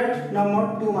फ्रेड नम्बर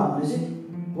 2 मा भनेपछि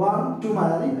 1 2 मा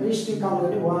जाने स्ट्रिङ काउन्ट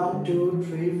गर्ने 1 2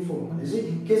 3 4 भनेपछि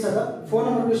के छ त 4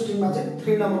 नम्बरको स्ट्रिङमा चाहिँ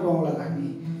 3 नम्बरको औँला राख्ने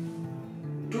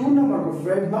 2 नम्बरको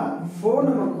फ्रेडमा 4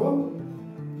 नम्बरको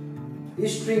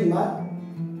स्ट्रिङमा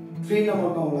 3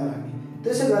 नम्बरको औँला राख्ने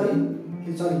त्यसै गरी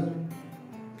सरी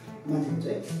माथि हुन्छ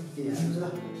है के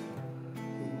हाल्नुहुन्छ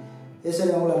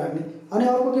यसरी औँला राख्ने अनि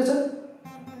अर्को के छ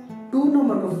 2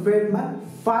 नम्बरको फ्रेडमा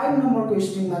 5 नम्बरको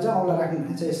स्ट्रिङमा चाहिँ औँला राख्ने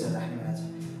भने चाहिँ यसरी राख्ने भन्छ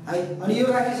है अनि यो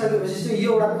राखिसकेपछि चाहिँ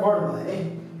यो एउटा कर्ड भयो है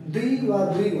 2 वा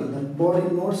 2 भन्दा बढी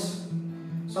नोट्स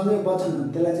सँगै बज्छन् भने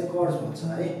त्यसलाई चाहिँ कर्ड्स भन्छ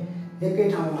है एकै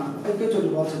ठाउँमा एकैचोटि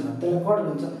बज्छन् भने त्यसलाई कर्ड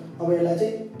भन्छ अब यसलाई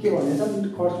चाहिँ के भन्ने छ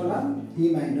कर्ड्सको नाम ई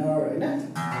माइनर होइन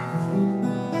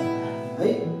है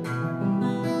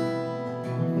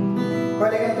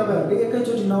कहिलेकाहीँ तपाईँहरूको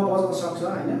एकैचोटि नबज्न सक्छ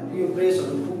होइन यो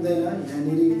प्रेसहरू पुग्दैन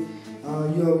यहाँनिर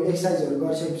यो एक्सर्साइजहरू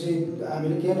गरिसकेपछि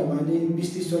हामीले के भने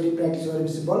 20-30 चोटि प्र्याक्टिस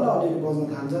गरेपछि बल्ल अलिअलि बज्न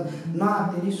थाल्छ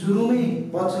नआत्ने नि सुरुमै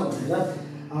बज्छ भनेर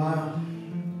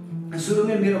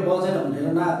सुरुमै मेरो बजेन भनेर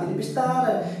नआत्ने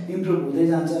बिस्तारै इम्प्रुभ हुँदै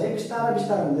जान्छ है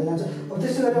बिस्तारै हुँदै जान्छ अब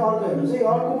त्यसै गरी अर्को हेर्नुहोस् है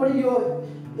अर्को पनि यो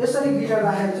यसरी गिटार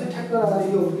राखेको चाहिँ ठ्याक्क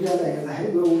यो गिटारलाई हेर्दाखेरि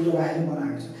यो उल्टो राखेर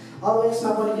बनाएको छ अब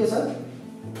यसमा पनि के छ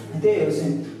त्यही हो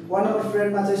सेम 1 नम्बर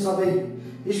फ्रेडमा चाहिँ सबै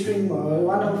स्ट्रिङ 1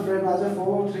 नम्बर फ्रेडमा चाहिँ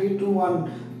 4 3 2 1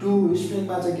 2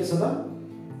 स्ट्रिङमा चाहिँ के छ त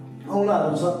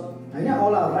औँलाहरू छ होइन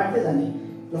औँलाहरू राख्दै जाने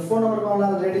र 4 नम्बरको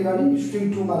औँलालाई रेडी गर्ने स्ट्रिङ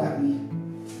 2 मा राख्ने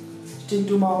स्ट्रिङ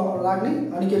 2 मा राख्ने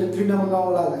अनि के अरे 3 नम्बरको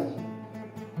औँलालाई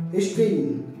स्ट्रिङ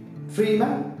 3 मा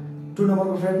 2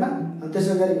 नम्बरको फ्रेडमा अनि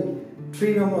त्यसै गरी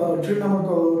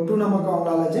 2 नम्बरको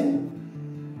औँलालाई चाहिँ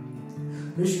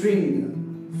स्ट्रिङ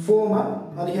 4 मा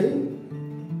अनिखेरि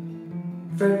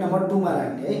फ्रेड नम्बर 2 मा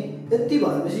राख्ने है यति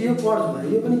भएपछि यो कर्ड भयो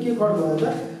यो पनि के कर्ड भयो त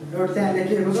एउटा त्यहाँ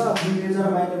लेखिएको छ बी मेजर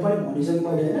माइनर पनि भनिसकेँ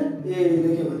मैले होइन ए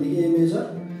लेख्यो भने ए मेजर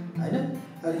होइन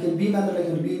अलिकति बीमा त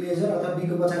लेख्यो भने बी मेजर अथवा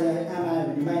बीको पछाडि एम आयो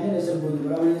भने माइनर यसरी बोल्नु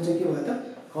पऱ्यो। अब यो चाहिँ के भयो त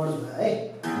कर्ड्स भयो है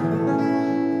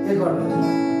ए कर्ड भयो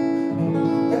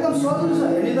एकदम सजिलो छ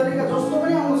हेर्ने तरिका जस्तो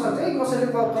पनि आउन सक्छ है कसैले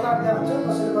कतार्दै हुन्छ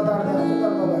कसैले कतार्दै हुन्छ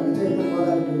तर तपाईँहरूले चाहिँ एकदम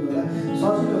मजाले बुझ्नु होला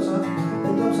सजिलो छ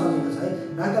एकदम सजिलो छ है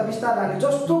राख्दा बिस्तार राख्ने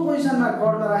जस्तो पोजिसनमा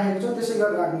कर्डमा राखेको छ त्यसै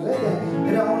गरेर राख्नुहोस् है त्यहाँ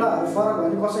फेरि औँलाहरू फरक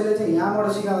भने कसैले चाहिँ यहाँबाट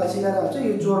सिकाएर हुन्छ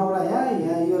यो जोराउला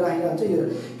यहाँ यो राखेर हुन्छ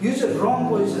यो चाहिँ रङ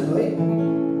पोजिसन हो है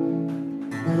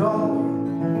रङ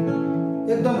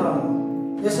एकदम रङ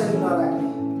यसरी नराख्ने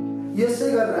यसै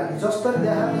गरेर राख्ने जसरी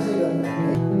देखा त्यसै गरेर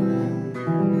राख्ने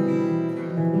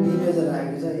मेजर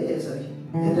राखेको छ ए यसरी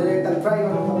हेरेर एकताल ट्राई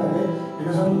गर्नु तपाईँहरूले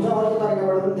हेर्न सक्नुहुन्छ अर्को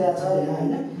तरिकाबाट पनि त्यहाँ छ यहाँ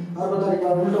होइन अर्को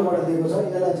तरिकाबाट उल्टोबाट दिएको छ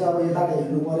यसलाई चाहिँ अब यताबाट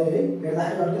हेर्नु पऱ्यो है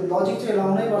हेर्दाखेरि अलिकति लजिक चाहिँ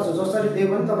लाउनै पर्छ जसरी दियो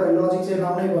भने तपाईँहरूले लजिक चाहिँ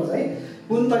लाउनै पर्छ है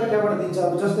कुन तरिकाबाट दिन्छ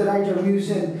अब जस्तै राइटर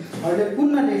म्युजिसियनहरूले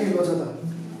कुनमा लेखेको छ त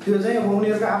त्यो चाहिँ अब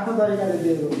उनीहरूको आफ्नो तरिकाले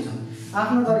दिएको हुन्छ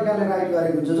आफ्नो तरिकाले राइट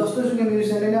गरेको हुन्छ जस्तो सुकै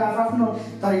म्युजिसियनले नै आफ्नो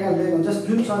तरिकाले दिएको हुन्छ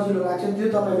जुन सजिलो लाग्छ त्यो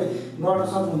तपाईँले गर्न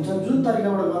सक्नुहुन्छ जुन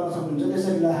तरिकाबाट गर्न सक्नुहुन्छ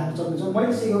त्यसरी राख्न सक्नुहुन्छ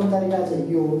मैले सिकाउने तरिका चाहिँ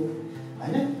यो हो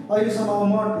होइन अहिलेसम्म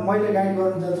मैले गाइड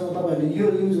गर्नु जान्छु तपाईँहरूले यो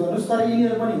युज गर्नुहोस् तर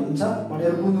यिनीहरू पनि हुन्छ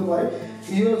भनेर बुझ्नु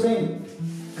पऱ्यो यो चाहिँ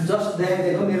जस्ट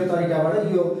देखाइदिएको मेरो तरिकाबाट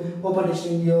यो ओपन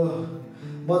स्ट्रिङ यो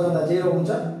बजाउँदा 0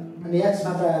 हुन्छ अनि एक्स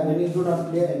मात्र आयो भने डु नट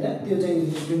प्ले होइन त्यो चाहिँ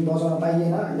स्ट्रिङ बजाउन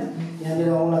पाइएन होइन यहाँनिर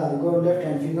औँलाहरूको लेफ्ट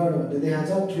ह्यान्ड फिङ्गर भनेर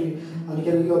देखाएको छ 3 अनि के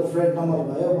अरे यो फ्रेड नम्बर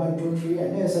भयो 1 2 3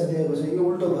 होइन यसरी दिएको छ यो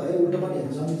उल्टो भयो उल्टो पनि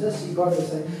हेर्न सक्नुहुन्छ सी गर्ड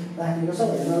यसरी राखेको छ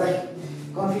हेर्नलाई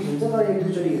कन्फ्युज हुन्छ तर एक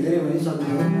दुईचोटि हेऱ्यो भने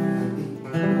सक्नुहुन्छ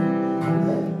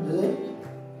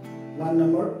 1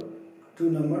 नम्बर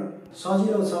 2 नम्बर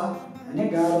सजिलो छ होइन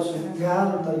गाह्रो छैन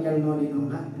गाह्रो तरिकाले नलिनु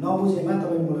होला नबुझेमा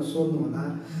तपाईँ मलाई सोध्नु होला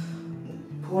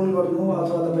फोन गर्नु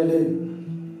अथवा तपाईँले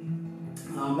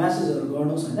म्यासेजहरू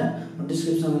गर्नुहोस् होइन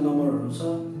डिस्क्रिप्सनमा नम्बरहरू छ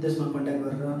त्यसमा कन्ट्याक्ट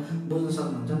गरेर बुझ्न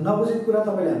सक्नुहुन्छ नबुझेको कुरा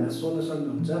तपाईँले हामीलाई सोध्न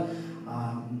सक्नुहुन्छ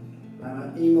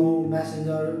इमो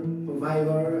म्यासेन्जर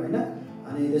भाइबर होइन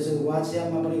अनि त्यसै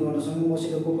वाट्सएपमा पनि गर्न सक्नु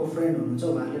मसित को फ्रेन्ड हुनुहुन्छ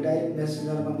उहाँहरूले डाइरेक्ट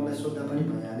मेसेन्जरमा मलाई सोद्धा पनि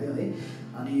भइहाल्यो है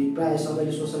अनि प्रायः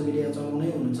सबैले सोसियल मिडिया चलाउनै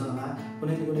हुनुहुन्छ होला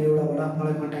कुनै एउटाबाट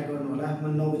मलाई कन्ट्याक्ट गर्नु होला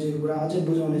मैले नबुझेको कुरा अझै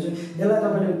बुझाउने छु यसलाई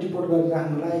तपाईँले टिपोट गरेर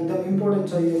राख्नु होला एकदम इम्पोर्टेन्ट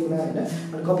छ यो कुरा होइन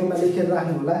अनि कपीमा लेखेर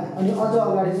राख्नु होला अनि अझ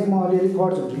अगाडि चाहिँ म अलिअलि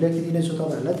कर्ड्सहरू लेखिदिनेछु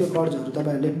तपाईँहरूलाई त्यो कर्ड्सहरू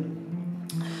तपाईँहरूले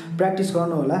प्र्याक्टिस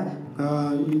गर्नु होला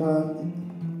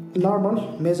नर्मल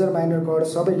मेजर माइनर कर्ड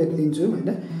सबै लेखिदिन्छु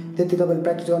होइन त्यति तपाईँले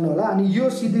प्र्याक्टिस गर्नु होला अनि यो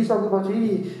सिधिसकेपछि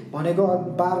भनेको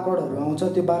बार कर्डहरू आउँछ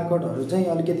त्यो बार कर्डहरू चाहिँ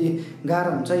अलिकति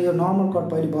गाह्रो हुन्छ यो नर्मल कर्ड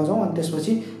पहिले बजाउँ अनि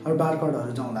त्यसपछि अरू बार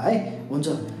कर्डहरू जाउँला है हुन्छ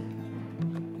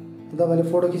तपाईँले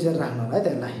फोटो खिचेर राख्नु होला है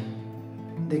त्यसलाई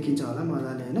देखिन्छ होला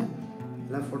मजाले होइन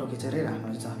यसलाई फोटो खिचेरै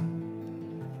राख्नुहुन्छ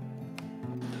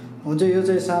हुन्छ यो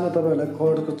चाहिँ सानो तपाईँहरूलाई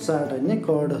कर्डको चार्ट होइन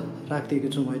कर्ड राखिदिएको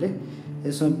छु मैले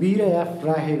यसमा बी र एफ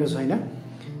राखेको छैन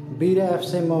बी र एफ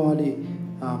चाहिँ म अलि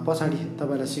पछाडि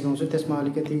तपाईँलाई सिकाउँछु त्यसमा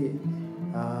अलिकति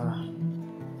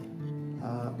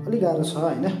अलिक गाह्रो छ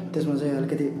होइन त्यसमा चाहिँ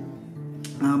अलिकति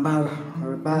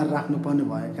बार राख्नुपर्ने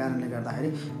भएको कारणले गर्दाखेरि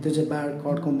त्यो चाहिँ बार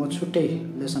कर्डको म छुट्टै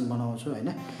लेसन बनाउँछु होइन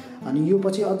अनि यो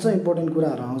पछि अझ इम्पोर्टेन्ट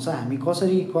कुराहरू आउँछ हामी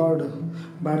कसरी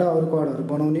कर्डबाट अरू कर्डहरू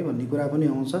बनाउने भन्ने कुरा पनि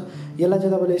आउँछ यसलाई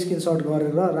चाहिँ तपाईँले स्क्रिनसट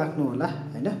गरेर राख्नु होला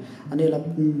होइन अनि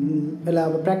यसलाई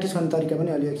अब प्र्याक्टिस गर्ने तरिका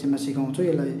पनि अलि एकछिनमा सिकाउँछु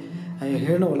यसलाई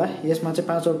हेर्नु होला यसमा चाहिँ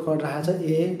 5 वटा कर्ड राखेको छ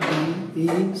ए बी ई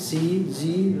सी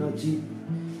जी र जी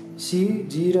सी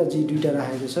जी र जी दुईवटा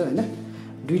राखेको छ होइन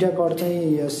दुईवटा कर्ड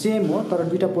चाहिँ सेम हो तर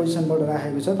दुईवटा पोजिसनबाट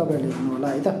राखेको छ तपाईँहरूले हेर्नु होला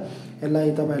है त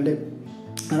यसलाई तपाईँहरूले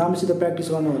राम्रोसित प्र्याक्टिस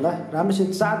गर्नु होला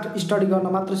राम्रोसित चार्ट स्टडी गर्न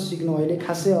मात्र सिक्नु अहिले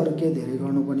खासै अरू केही धेरै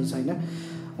गर्नु पनि छैन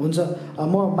हुन्छ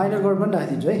म माइनर कर्ड पनि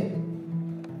राखिदिन्छु है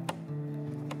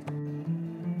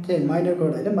के माइनर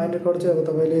कर्ड होइन माइनर कर्ड चाहिँ अब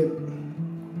तपाईँले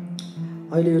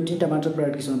अहिले यो 3टा मात्र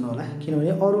प्र्याक्टिस गर्नु होला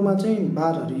किनभने अरूमा चाहिँ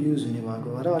बारहरू युज हुने भएको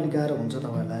भएर अलिक गाह्रो हुन्छ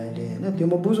तपाईँहरूलाई अहिले होइन त्यो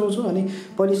म बुझाउँछु अनि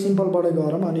पहिले सिम्पलबाट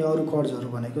गरौँ अनि अरू कर्ड्सहरू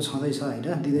भनेको छँदैछ होइन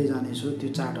दिँदै जानेछु त्यो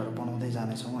चार्टहरू बनाउँदै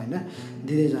जानेछौँ होइन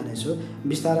दिँदै जानेछु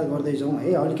बिस्तारै गर्दै जाउँ है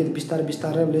अलिकति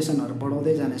बिस्तारै लेसनहरू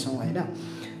बढाउँदै जानेछौँ होइन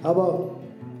अब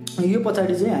यो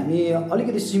पछाडि चाहिँ हामी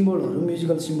अलिकति सिम्बलहरू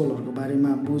म्युजिकल सिम्बलहरूको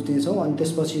बारेमा बुझ्नेछौँ अनि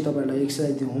त्यसपछि तपाईँहरूलाई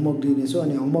एक्सर्साइज होमवर्क दिनेछु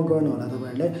अनि होमवर्क गर्नु होला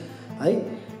तपाईँहरूले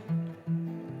है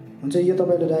हुन्छ यो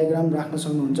तपाईँले डायग्राम राख्न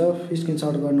सक्नुहुन्छ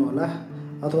स्क्रिनसट गर्नु होला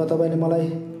अथवा तपाईँले मलाई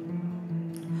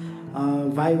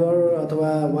भाइबर अथवा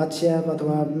वाट्सएप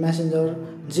अथवा मेसेन्जर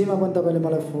जेमा पनि तपाईँले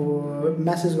मलाई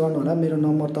मेसेज गर्नु होला। मेरो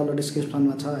नम्बर तल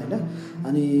डिस्क्रिप्सनमा छ हैन।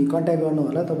 अनि कन्ट्याक्ट गर्नु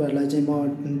होला। तपाईँहरूलाई चाहिँ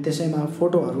म त्यसैमा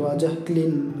फोटोहरू अझ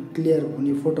क्लियर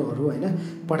हुने फोटोहरू हैन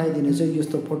पठाइदिनेछु।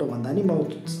 यस्तो फोटो भन्दा नि म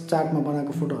चार्टमा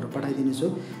बनाएको फोटोहरू पठाइदिनेछु,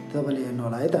 तपाईँले हेर्नु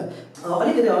होला है त।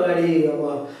 अलिकति अगाडि अब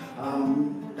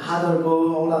हातहरूको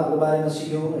औँलाहरूको बारेमा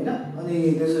सिक्यौँ हैन। अनि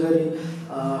त्यसैगरी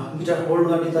गिटार होल्ड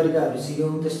गर्ने तरिकाहरू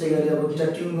सिक्यौँ। त्यस्तै गरी अब गिटार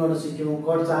ट्युन गर्न सिक्यौँ,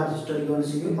 कर्ड चार्ट स्टडी गर्न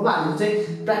सिक्यौँ। अब हामी चाहिँ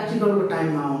प्र्याक्टिकलको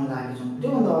टाइममा आउन लागेको छौँ।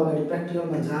 त्योभन्दा अगाडि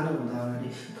प्र्याक्टिकलमा जानुभन्दा अगाडि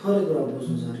थोरै कुरा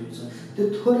बुझ्नु जरुरी छ। त्यो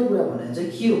थोरै कुरा भने चाहिँ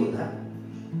के हो भन्दा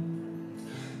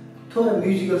थोरै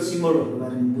म्युजिकल सिम्बलहरूको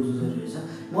बारेमा बुझ्नु जरुरी छ।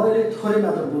 म अहिले थोरै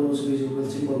मात्र बुझाउँछु म्युजिकल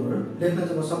सिम्बलहरू। लेख्न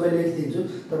चाहिँ म सबै लेखिदिन्छु,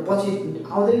 तर पछि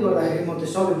आउँदै गर्दाखेरि म त्यो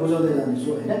सबै बुझाउँदै जानेछु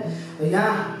हैन।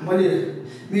 यहाँ मैले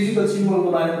म्युजिकल सिम्बलको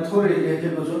बारेमा थोरै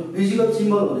लेखेको छु। म्युजिकल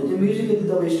सिम्बल भने चाहिँ म्युजिक यदि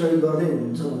तपाईँ स्टडी गर्दै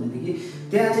हुनुहुन्छ भनेदेखि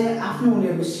त्यहाँ चाहिँ आफ्नो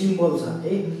उनीहरूको सिम्बल छ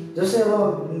है। जस्तै अब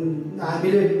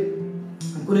हामीले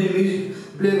कुनै म्युजिक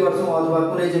प्ले गर्छौँ अथवा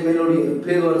कुनै चाहिँ मेलोडीहरू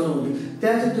प्ले गर्छौँ भने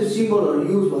त्यहाँ चाहिँ त्यो सिम्बलहरू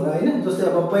युज भएर होइन। जस्तै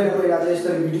अब पहिला चाहिँ यस्तो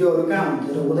भिडियोहरू कहाँ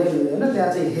हुन्थ्यो र हुँदैन होइन। त्यहाँ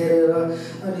चाहिँ हेरेर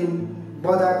अनि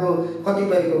बजाएको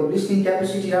कतिपयको लिस्निङ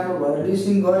क्यापेसिटी राम्रो भएर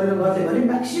लिस्निङ गरेर गर्थ्यो भने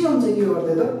म्याक्सिमम् चाहिँ के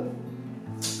गर्थ्यो त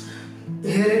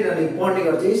हेरेर अनि पढ्ने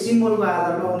गर्थ्यो। यही सिम्बलको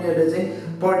आधारमा उनीहरूले चाहिँ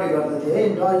पढ्ने गर्दथे है।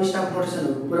 र स्टाफ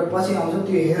नोटेसनहरूको कुरा पछि आउँछ,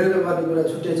 त्यो हेरेर गर्ने कुरा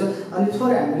छुट्टै छ। अनि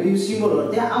थोरै हामीले यो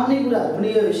सिम्बलहरू त्यहाँ आउने कुराहरू पनि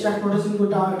यो स्टाफ नोटेसनको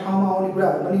ठाउँमा आउने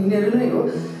कुराहरू पनि यिनीहरू नै हो।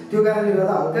 त्यो कारणले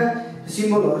गर्दा हल्का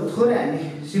सिम्बलहरू थोरै हामी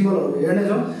सिम्बलहरू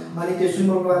हेर्नेछौँ। अनि त्यो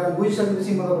सिम्बलको बारेमा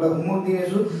बुझिसकेपछि म तपाईँलाई होमवर्क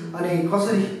दिनेछु। अनि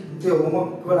कसरी त्यो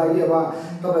होमवर्कको लागि अब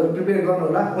तपाईँहरू प्रिपेयर गर्नु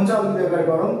होला। हुन्छ, अलिकति अगाडि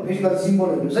बढौँ। म्युजिकल सिम्बल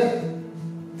हेर्नुहोस् है।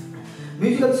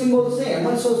 म्युजिकल सिम्बल चाहिँ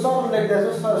मैले सर्ट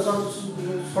लेख्दैछु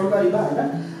सरकारीमा होइन।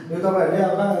 यो तपाईँहरूले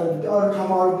अब अरू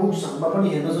ठाउँमा अरू बुक्सहरूमा पनि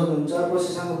हेर्न सक्नुहुन्छ।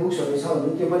 कसैसँग बुक्सहरू छ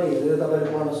भने त्यो पनि हेरेर तपाईँले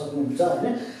पढ्न सक्नुहुन्छ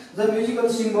होइन। The musical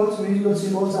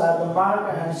symbols are the mark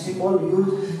and symbol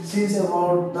used since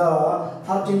about the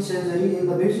 13th century in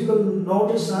the musical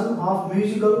notation of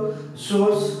musical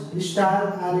source,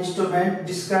 style, and instrument,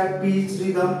 describe pitch,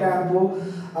 rhythm, tempo,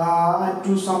 and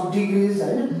to some degrees,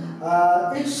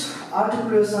 its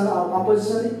articulation or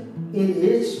composition in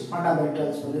its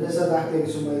fundamentals. भनेर यसरी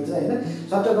राखिदिएको छु मैले चाहिँ होइन।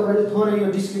 सट्ट तपाईँले थोरै यो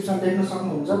डिस्क्रिप्सन लेख्न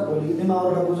सक्नुहुन्छ। भोलि दिनमा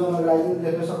अरूलाई बुझाउनको लागि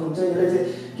लेख्न सक्नुहुन्छ। यसले चाहिँ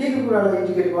के कुरालाई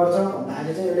इन्डिकेट गर्छ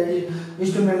भन्दाखेरि चाहिँ यसले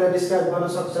इन्स्ट्रुमेन्टलाई डिस्क्राइब गर्न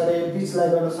सक्छ अरे, पिचलाई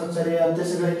गर्न सक्छ अरे, अनि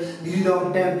त्यसै गरी रिदम,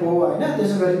 टेम्पो होइन,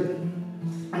 त्यसै गरी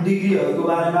डिग्रीहरूको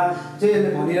बारेमा चाहिँ यसले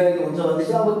भनिरहेको हुन्छ।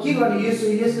 भनेपछि अब के गर्ने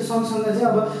यसको सँगसँगै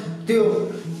चाहिँ अब त्यो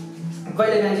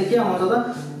कहिलेकाहीँ चाहिँ के आउँछ त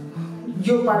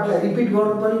यो पार्टलाई रिपिट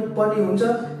गर्नु पनि पर्ने हुन्छ।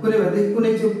 कुनै भनेदेखि कुनै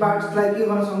चाहिँ पार्टलाई के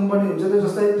गर्न सक्नुपर्ने हुन्छ त्यो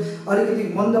जस्तै अलिकति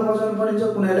मन्द बजाउनु पर्ने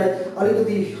हुन्छ, कुनैलाई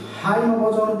अलिकति हाईमा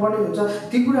बजाउनु पर्ने हुन्छ।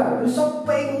 ती कुराहरू पनि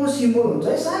सबैको सिम्बल हुन्छ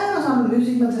है। सानो सानो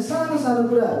म्युजिकमा चाहिँ सानो सानो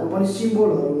कुराहरूको पनि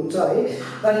सिम्बलहरू हुन्छ है।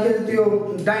 अलिकति त्यो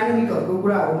डाइनामिकहरूको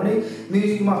कुराहरू पनि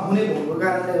म्युजिकमा हुने भएको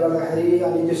कारणले गर्दाखेरि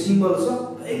अनि त्यो सिम्बल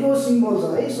सबैको सिम्बल छ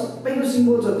है। सबैको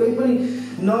सिम्बल छ। केही पनि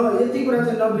यति कुरा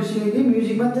चाहिँ नबिर्सिने कि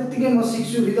म्युजिकमा त्यत्तिकै म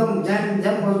सिक्छु रिदम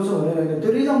झ्याम बजाउँछु भनेर होइन।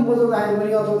 त्यो रिदम बजाउँदाखेरि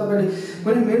पनि अथवा तपाईँले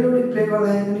कुनै मेलोडी प्ले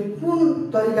गर्दाखेरि पनि कुन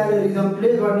तरिकाले रिदम प्ले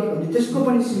गर्ने भन्ने त्यसको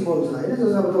पनि सिम्बल छ होइन।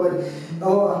 जस्तो अब तपाईँले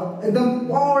अब एकदम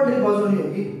पावरले बजाउने हो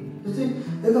कि जस्तै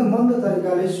एकदम मन्द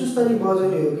तरिकाले सुस्तरी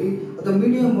बजाउने हो कि अथवा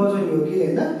मिडियम बजाउने हो कि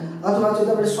होइन, अथवा चाहिँ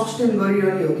तपाईँले सस्टेन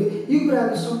गरिरहने हो कि, यो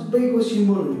कुराहरू सबैको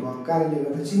सिम्बल हुने भएको कारणले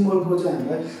गर्दा सिम्बलको चाहिँ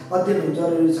हामीलाई अध्ययन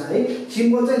जरुरी छ है।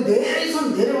 सिम्बल चाहिँ धेरै छन्,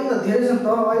 धेरैभन्दा धेरै छन्।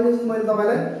 तर अहिले चाहिँ मैले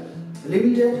तपाईँलाई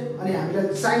लिमिटेड अनि हामीलाई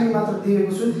चाहिने मात्र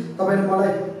दिएको छु। तपाईँले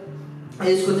मलाई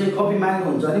यसको चाहिँ कपी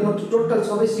माग्नुहुन्छ भने म टोटल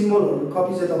सबै सिम्बलहरूको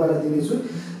कपी चाहिँ तपाईँलाई दिनेछु।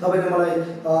 तपाईँले मलाई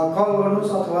कल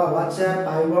गर्नुहोस् अथवा वाट्सएप,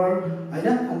 भाइबर होइन,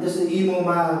 अनि त्यसै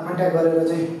इमोमा कन्ट्याक्ट गरेर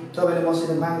चाहिँ तपाईँले मसित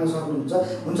माग्न सक्नुहुन्छ।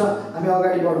 हुन्छ, हामी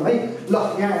अगाडि बढौँ है। ल,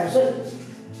 यहाँ हेर्नुहोस् है,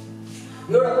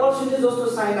 एउटा पर्सेन्टेज जस्तो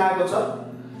साइन आएको छ।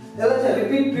 यसलाई चाहिँ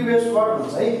रिपिट प्रिभियस कर्ड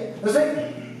भन्छ है। जस्तै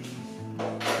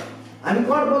हामी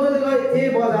कर्ड बजाउँदै गयो, ए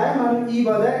बजायो, अनि ई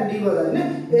बजायो, डी बजायो होइन।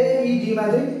 ए ई डीमा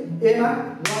चाहिँ एमा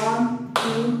 1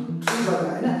 2 3 बजायो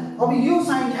होइन। अब यो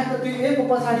साइन ठ्याक्क त्यो ए को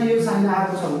पछाडि यो साइन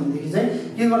आएको छ भनेदेखि चाहिँ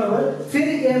के गर्नु पर्यो,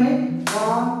 फेरि एमै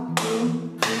 1 2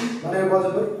 3 भनेर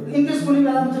बजाउनु पर्यो। इनकेस कुनै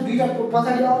बेलामा चाहिँ दुईटाको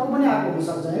पछाडि अर्को पनि आएको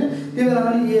हुनसक्छ होइन। त्यो बेला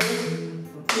पनि ए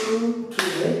 2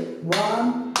 3 है 1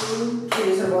 2 3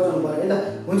 यसरी बजाउनु पर्यो है त।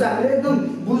 हुन्छ, हामीले एकदम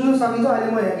बुझ्न सकिन्छ।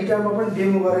 अहिले म यहाँ गिटारमा पनि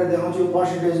डेमो गरेर देखाउँछु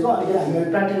पर्सेन्टेजको। अलिकति हामीले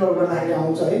प्र्याक्टिकल गर्दाखेरि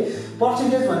आउँछ है।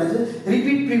 पर्सेन्टेज भने चाहिँ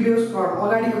रिपिट प्रिभियस कर्ड,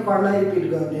 अगाडिको कर्डलाई रिपिट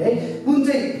गर्ने है। कुन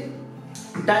चाहिँ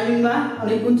टाइमिङमा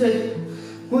अनि कुन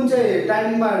चाहिँ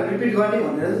टाइमिङमा रिपिट गर्ने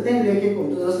भनेर चाहिँ त्यहाँ लेखेको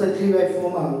हुन्छ। जस्तै 3/4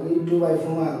 मा हो कि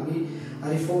 2/4 मा हो कि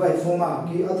अनि 4x4 मा हो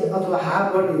कि अथवा हाफ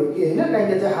गर्ने हो कि हैन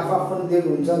कहिले चाहिँ हाफ हाफ पनि दिएको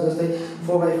हुन्छ जस्तै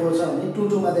 4x4 छ भने 2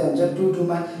 2 मा चाहिँ हुन्छ 2 2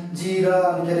 मा G र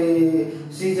अनि के रे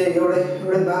C चाहिँ एउटै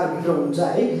बार भित्र हुन्छ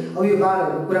है अब यो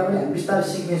बारहरुको कुरा पनि हामी बिस्तारै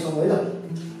सिक्ने छौं है त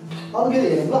अब के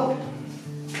हेरौँ ल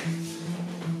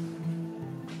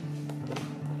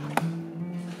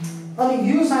अनि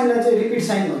यो साइनलाई चाहिँ रिपिट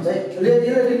साइन भन्छ है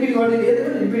यसले रिपिट गर्ने यसले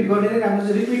पनि रिपिट गर्ने नै काम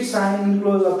गर्छ repeat sign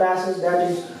enclose a passage that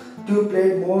is to play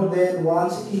more than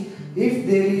once if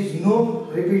there is no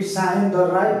repeat sign the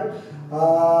right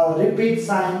repeat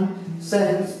sign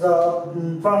sends the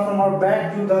performer back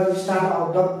to the start of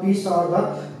the piece or the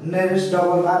nearest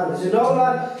double bar double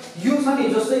bar यो छ नि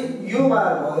जस्तै यो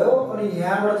बार भयो अनि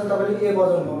यहाँबाट चाहिँ तपाईले ए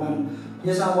बजाउनु भयो मान्नु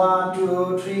यसमा 1 2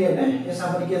 3 हैन यसमा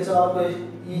पनि के छ अर्को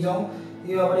ई जाउँ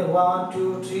यो पनि 1 2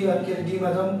 3 अनि के डी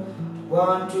मा जाउँ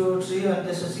 1 2 3 अनि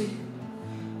त्यसपछि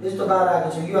यस्तो बार आएको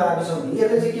छ यो आएको छ भने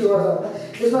यसले चाहिँ के गर्छ भन्दा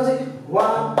यसमा चाहिँ 1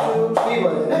 2 3 भयो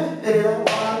हैन फेरि 1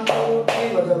 2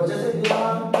 3 भन्छ चाहिँ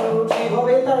 1 2 3 हो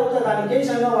यता उता जाने केही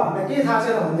छैन अब हामीलाई के थाहा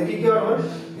छैन भन्दाखेरि के गर्नु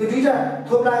यो दुईटा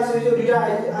थोप्ला आइसक्यो यो दुईटा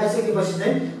आइसकेपछि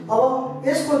चाहिँ अब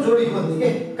यसको जोडी खोज्ने के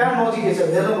कहाँ नजिकै छ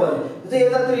हेर्नु पर्यो चाहिँ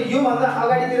यतातिर यो भन्दा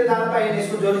अगाडितिर जान पाइने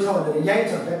यसको जोडी छ भनेर यही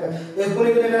छ ट्याक्क यो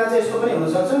कुनै बेला चाहिँ यस्तो पनि हुन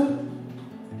सक्छ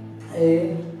ए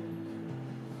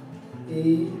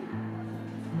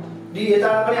डी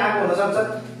यताबाट पनि आएको हुन सक्छ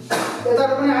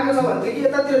यताबाट पनि आएको छ भनेदेखि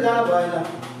यतातिर जान भएन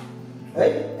है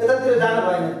यतातिर जान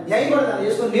भएन यहीँबाट जाने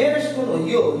यसको नियरेस्ट कुन हो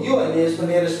यो हैन यसको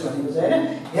नियरेस्ट भनेको चाहिँ हैन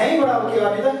यहीँबाट अब के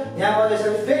गर्ने त यहाँ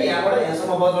बजाइसकेपछि फेरि यहाँबाट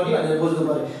यहाँसम्म बजाउने भनेर बुझ्नु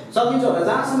पर्यो सकिन्छ होला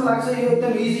जहाँसम्म लाग्छ यो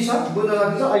एकदम इजी छ बुझ्न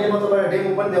सकिन्छ अहिले म तपाईलाई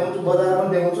डेमो पनि देखाउँछु बजाएर पनि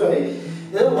देखाउँछु है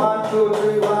यो 1 2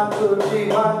 3 1 2 3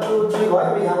 1 2 3 भयो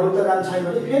अब यहाँबाट उता जान छैन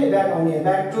भने फेरि ब्याक आउने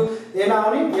ब्याक टु एमा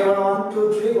आउने एबाट 1 2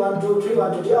 3 1 2 3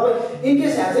 1 2 3 अब इन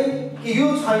केस यहाँ चाहिँ कि यो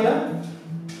छैन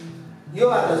यो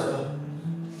मात्र छ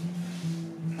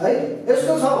है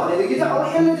यस्तो छ भनेदेखि चाहिँ अब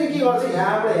यसले चाहिँ के गर्छ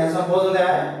यहाँबाट यहाँसम्म बजाउँदै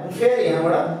आयो अनि फेरि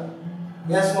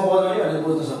यहाँबाट यहाँसम्म बजाउने भनेर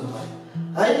बुझ्न सक्नु भयो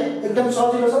है एकदम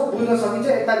सजिलो छ बुझ्न सकिन्छ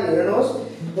एकताली हेर्नुहोस्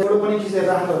एउटा पनि खिचेर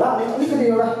राख्नु होला अनि अलिकति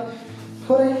एउटा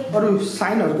थोरै अरू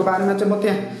साइनहरूको बारेमा चाहिँ म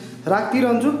त्यहाँ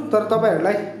राखिरहन्छु तर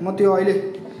तपाईहरुलाई म त्यो अहिले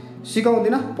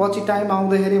सिकाउँदिन पछि टाइम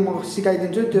आउँदाखेरि म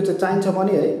सिकाइदिन्छु त्यो चाहिँ चाहिन्छ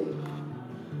पनि है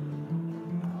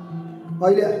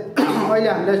अहिले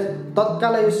हामीलाई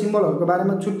तत्काल यो सिम्बलहरूको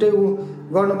बारेमा छुट्टै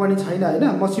गर्नुपर्ने छैन हैन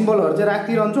म सिम्बलहरू चाहिँ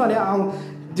राखिरहन्छु अनि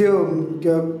त्यो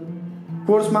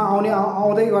कोर्समा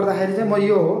आउँदै गर्दाखेरि चाहिँ म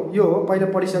यो हो पहिला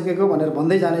पढिसकेको भनेर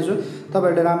भन्दै जानेछु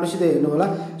तपाईहरुले राम्रोसित हेर्नु होला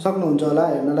सक्नुहुन्छ होला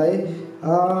हेर्नलाई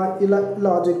ल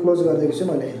अझै क्लोज गरिदिएको छु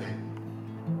मैले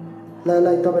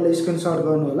यसलाई तपाईले स्क्रिनशट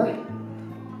गर्नु होला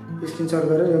स्क्रिनशट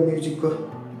गरेर यो म्युजिकको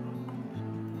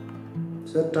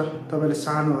सेट तपाईले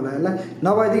सार्नु होला यसलाई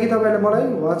नभएदेखि तपाईले मलाई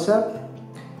WhatsApp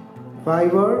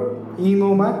फाइबर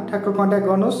इमोमा ठ्याक्क कन्ट्याक्ट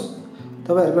गर्नुहोस्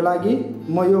तपाईहरुको लागि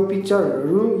म यो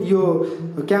पिक्चरहरु यो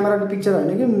क्यामेराको पिक्चर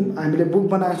हैन कि हामीले बुक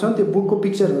बनाएको छौं त्यो बुकको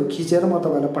पिक्चरहरु खिचेर म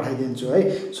तपाईलाई पठाइदिन्छु है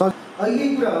यही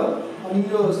कुरा हो अनि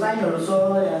यो साइनहरु छ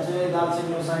यहाँ चाहिँ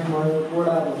दार्जिलिङको साइन भयो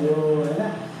कोडा भयो हैन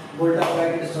बोल्टा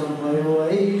ब्राकेट्सहरु भयो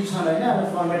है यो छ हैन अब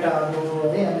फर्मेटाहरु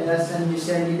है अनि एसएनबी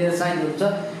सेन्डिनेर साइनहरु छ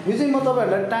यो चाहिँ म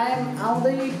तपाईहरुलाई टाइम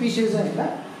आउँदै पिछे चाहिँ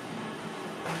हैन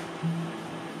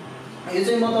यो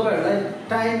चाहिँ म तपाईहरुलाई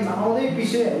टाइम आउँदै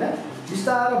पिछे हैन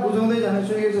बिस्तारै बुझाउँदै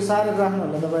जान्छु यो चाहिँ सारे राख्नु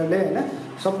होला तपाईहरुले हैन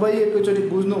सबै एकैचोटी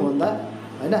बुझ्नु भन्दा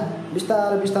हैन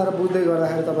बिस्तारै बुझ्दै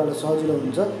गर्दाखेरि तपाईलाई सजिलो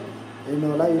हुन्छ हेर्नु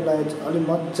होला यसलाई अलि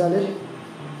मज्जाले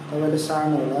तपाईले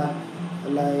सार्नु होला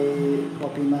यसलाई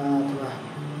कपीमा अथवा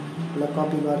यसलाई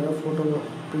कपी गरेर फोटो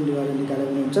प्रिन्ट गरेर निकाले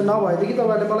पनि हुन्छ नभएदेखि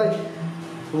तपाईले मलाई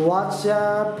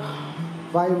WhatsApp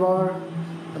फाइबर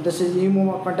अनि त्यसपछि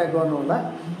इमोमा कन्ट्याक्ट गर्नु होला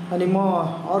अनि म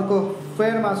अर्को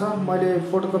फेयरमा छ मैले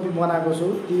फोटोकपी बनाएको छु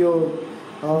त्यो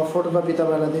फोटोकपी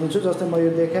तपाईलाई दिन्छु जस्तै म यो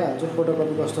देखाइहाल्छु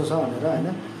फोटोकपी कस्तो छ भनेर हैन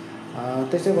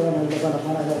त्यसै भएर मैले तपाईलाई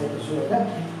बनाइरहेको छु हैन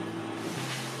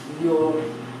यो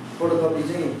फोटोकपी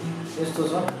चाहिँ यस्तो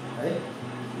छ है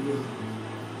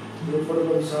यो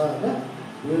फोटोकपी छ हैन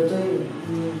यो चाहिँ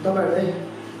तपाईहरुले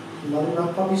भनौँ न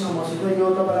कपी समस्याको यो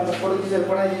तपाईलाई फोटो खिचेर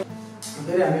पठाइदिन्छु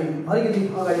फेरि हामी अलिकति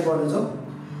अगाडि बढ्दैछौँ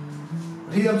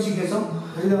रिदम सिक्नेछौँ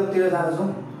रिदमतिर जान्छौँ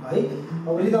है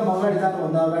अब रिदम अगाडि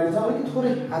जानुभन्दा अगाडि चाहिँ अलिकति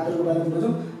थोरै हातहरूको बारेमा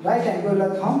बुझौँ राइट ह्यान्डको एउटा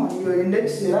थम अनि यो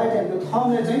इन्डेक्स राइट ह्यान्डको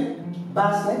थमले चाहिँ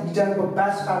बासलाई गिटारको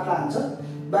बास पार्टलाई हान्छ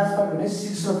बास पार्ट भने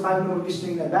 6 र 5 नम्बर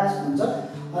पिस्टिङलाई बास भन्छ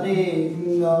अनि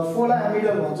 4 लाई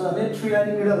मिडल भन्छ अनि 3 लाई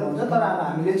मिडल भन्छ तर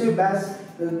हामीले चाहिँ बास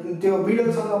त्यो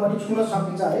मिडलसँग पनि छुन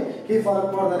सकिन्छ है केही फरक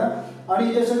पर्दैन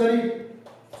अनि त्यसैगरी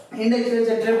इन्डेक्सले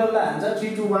चाहिँ ट्रेबललाई हान्छ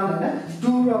 3 2 1 हैन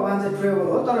 2 र 1 चाहिँ ट्रेबल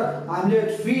हो तर हामीले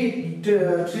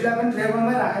 3 लाई पनि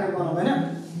ट्रेबलमै राखेर बनाउँ हैन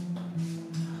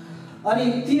अनि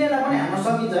तिनीलाई पनि हान्न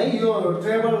सकिन्छ है यो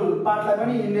ट्रेबल पार्टलाई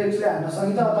पनि इन्डेक्सले हान्न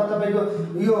सकिन्छ अथवा तपाईको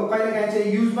यो कहिलेकाहीँ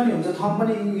चाहिँ युज पनि हुन्छ थम्ब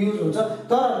पनि युज हुन्छ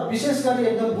तर विशेष गरी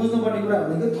एकदम बुझ्नुपर्ने कुरा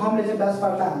भनेको थम्बले चाहिँ ब्यास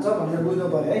पार्टलाई हान्छ भनेर बुझ्नु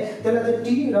पर्यो है त्यसलाई चाहिँ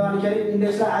टी र अनि खेरि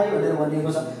इन्डेक्सलाई आई भनेर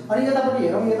भनिएको छ अनि यतापट्टि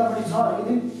हेरौँ यतापट्टि छ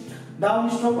अलिकति डाउन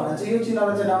स्ट्रोक भनेर चाहिँ यो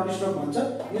चिन्हलाई चाहिँ डाउन स्ट्रोक भन्छ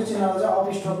यो चिन्हलाई चाहिँ अप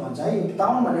स्ट्रोक भन्छ है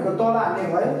डाउन भनेको तल हान्ने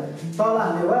भयो तल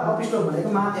हान्ने भयो अप स्ट्रोक भनेको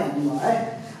माथि हान्ने भयो है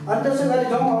अनि त्यसै गरी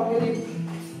जाउँ अलिकति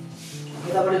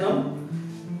यतापट्टि जाउँ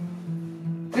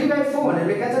 3/4 भनेर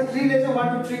लेखेको छ 3 ले चाहिँ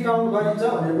 1 2 3 काउन्ट गरिन्छ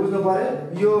भनेर बुझ्नु पर्यो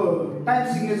यो टाइम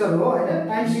सिग्नेचर हो हैन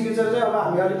टाइम सिग्नेचर चाहिँ अब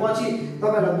हामी अलि पछि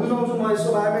तपाईहरुलाई बुझाउँछु म यसको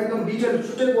बारेमा एकदम डिटेल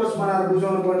छुट्टै कोर्स बनाएर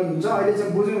बुझाउनु पर्ने हुन्छ अहिले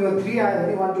चाहिँ बुझ्नु 3 आयो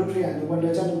भने 1 2 3 हान्नु पर्ने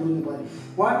चाहिँ बुझ्नु पर्यो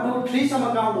 1 2 3 सम्म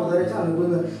काउन्ट हुँदै रहेछ हामी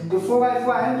बुझ्नु त्यो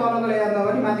 4/4 आयो नि तलकोलाई याद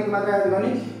नगर्नी माथिको मात्र याद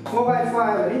गर्ने 4/4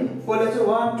 आयो भने 4 ले चाहिँ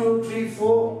 1 2 3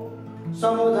 4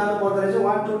 सम्म जानु पर्दो रहेछ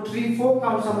 1 2 3 4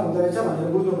 काउन्ट सम्म हुँदै रहेछ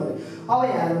भनेर बुझ्नु पर्यो अब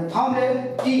यहाँ थम्बले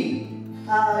टी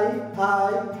आई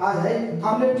है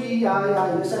थम्बले टी आई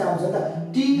यसरी आउँछ त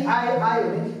टी आई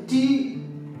भने टी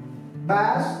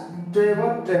ब्यास ट्रेबल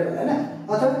हैन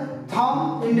अथवा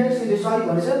थम्ब इन्डेक्स सही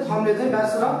भनेछ थम्बले चाहिँ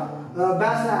ब्यास र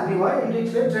ब्यासलाई हान्ने भयो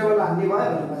इन्डेक्सले ट्रेबल हान्ने भयो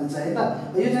भनेर भन्छ है त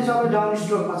यो चाहिँ सबै डाउन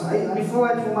स्ट्रोकमा छ है अनि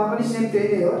 4/4 मा पनि सेम त्यही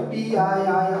नै हो टी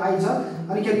आई छ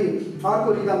अनि खेरि अर्को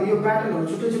रिदम यो प्याटर्नहरु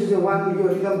छुट्टै छुट्टै चाहिँ 1 यो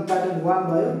रिदम प्याटर्न 1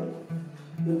 भयो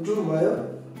यो 2 भयो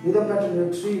रिदम प्याटर्न यो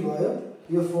 3 भयो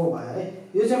यो 4 भयो है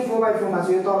यो चाहिँ 4/4 मा छ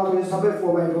यो तलको यो सबै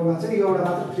 4/4 मा छ यो एउटा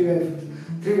मात्र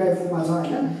 3/4 मा छ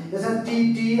हैन यसमा टी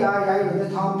आई भन्ने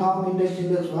थम्ब इन्डेक्स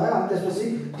भयो अनि त्यसपछि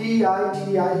टी आई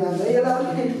जान्छ यसलाई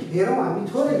अलिकति हेरौँ हामी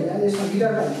थोरै यहाँ यसमा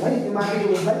गिटारलाई है त्यो माथिको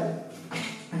उसलाई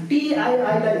टी आई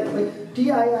लाई हेरौँ है टी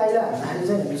आई लाई हामी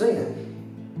चाहिँ हेर्छ यहाँ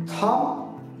थम्ब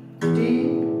टी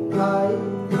आई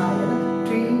हैन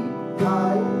टी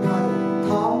आई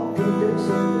थम्ब इन्डेक्स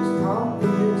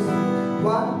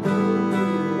 1 2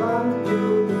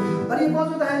 अनि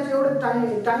बजाउँदाखेरि चाहिँ एउटा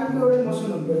टाइमको एउटै मोसन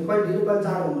हुनु पर्यो कहिले ढिलो कहिले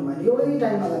चाँडो हुनु भएन एउटै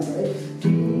टाइममा जानु पर्यो है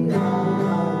टी आई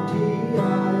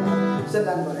यसरी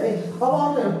जानु पर्यो है अब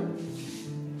अर्को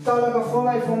तलको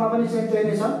 4/4 मा पनि सेम त्यही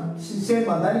नै छ सेम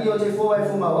भन्दा नि यो चाहिँ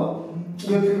 4/4 मा हो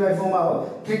यो 3/4 मा हो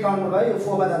 3 काउन्ट भयो यो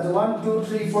 4 मा जान्छ 1 2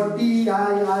 3 4 टी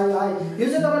आई यो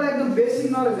चाहिँ तपाईलाई एकदम बेसिक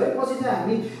नलेज है पछि चाहिँ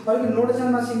हामी अलिकति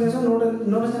नोटेसनमा सिक्नेछौँ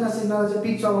नोटेसनमा सिक्नलाई चाहिँ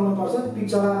पिक चलाउनु पर्छ पिक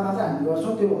चलाएर मात्र हामी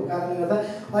गर्छौँ त्यो कारणले गर्दा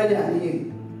अहिले हामी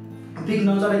पिक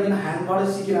नचलाइकन ह्यान्डबाट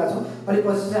सिकिरहेको छौँ अनि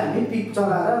पछि चाहिँ हामी पिक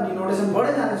चलाएर अनि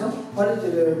नोटेसनबाटै जानेछौँ अलिक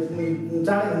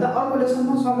जाने भन्दा अर्को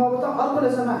लेसनमा सम्भवतः अर्को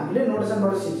लेसनमा हामीले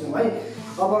नोटेसनबाट सिक्छौँ है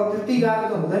अब त्यति गाह्रो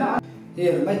त हुँदैन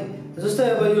हेरौँ है जस्तै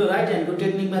अब यो राइट ह्यान्डको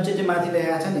टेक्निकमा चाहिँ माथि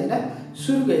लेखेको छ नि होइन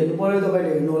सुरुको हेर्नु पर्यो तपाईँले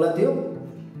हेर्नु होला त्यो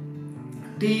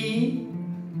टी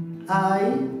आई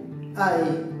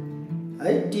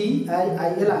है टी आई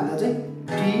यसलाई हान्दा चाहिँ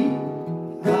T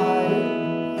I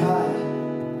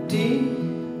T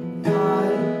I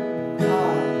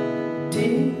T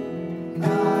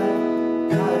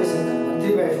I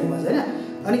 3/4 मा चाहिँ हैन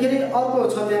अनि के अर्को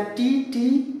छ त्यहाँ टी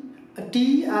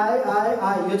आई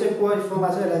यो चाहिँ 4/4 मा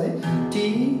छ यसलाई चाहिँ T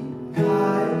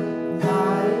I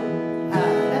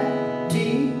T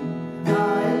I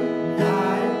T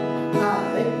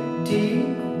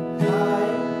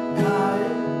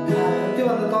I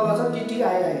त्योभन्दा तल छ टी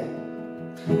आई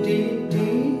टी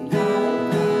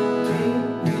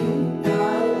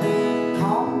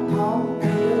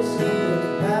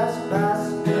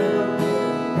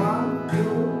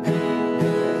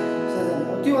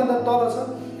त्योभन्दा तल छ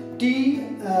टी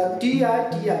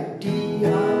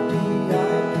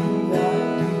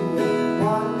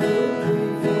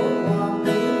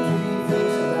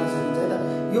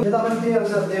यो यता पनि त्यही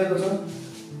अनुसार दिएको छ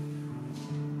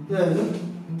यो हेर्नु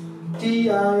टी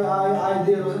आई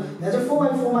दिएको छ यहाँ चाहिँ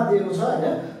 4/4 मा दिएको छ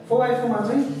हैन 4/4 मा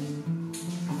चाहिँ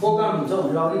 4 काउन्ट हुन्छ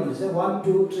भनेर अघि भनेछ 1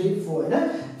 2 3 4 हैन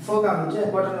 4 काउन्ट हुन्छ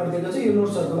बटनहरु दिएको छ यो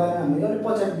नोट्सहरुको बारेमा हामी अलि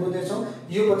पछाडी बुझ्दैछौँ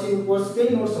यो पछि कोर्स त्यही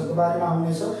नोट्सहरुको बारेमा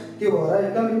आउनेछ त्यो भएर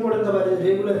एकदम इम्पोर्टेन्ट तपाईले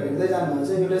रेगुलर हेर्दै जानुहुन्छ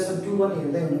यो लेसन 2 पनि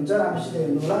हेर्दै हुनुहुन्छ राम्रोसित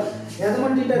हेर्नु होला यहाँ चाहिँ म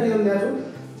दुईटा रिदम दिएको छु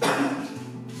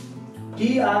T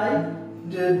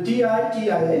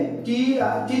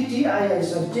I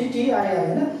sorry T I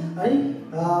हैन अनि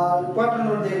क्वार्टर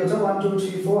नोट दिएको छ 1 2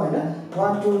 3 4 हैन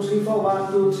 1 2 3 4 1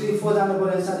 2 3 4 जानु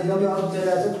पर्यो साथै एकदमै अरु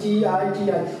चाहिँ छ टी आई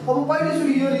अब पहिले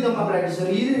सुरु यो रिदममा प्र्याक्टिस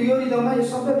गरौँ यो रिदममा यो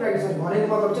सबै प्र्याक्टिस गरौँ भनेको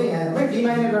मतलब चाहिँ यहाँ हेर्नु डी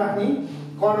माइनर राख्ने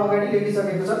कर्ड अगाडि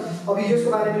लेखिसकेको छ अब यसको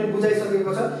बारेमा पनि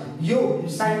बुझाइसकेको छ यो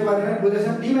साइनको बारेमा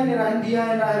बुझाइसकेको छ डी माइनर राख्ने डी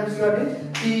माइनर राखेपछि गर्ने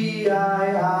टी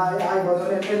आई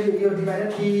बजाउने फेरि यो डी माइनर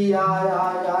टी आई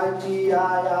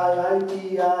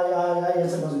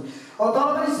यसरी बजाउने अब तल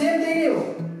पनि सेम त्यही नै हो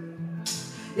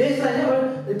यसलाई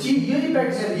नै टी यही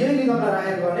प्र्याक्टिस गर्ने यही रिदमलाई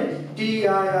राखेर गर्ने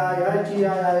टिआइआइआई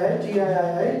टिआइआइआई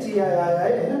टिआइआइआई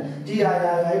टिआइआइआई हैन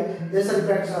टिआइआइआई यसरी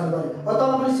प्र्याक्टिस गर्नुपर्ने। अब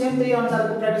तल पनि सेम त्यही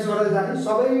अनुसारको प्र्याक्टिस गर्दै जाने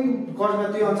सबै कर्डमा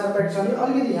त्यो अनुसार प्र्याक्टिस गर्ने।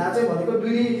 अलिकति यहाँ चाहिँ भनेको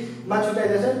दुईमा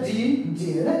छुट्याइदिएछ जी जी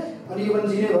हैन अनि यो पनि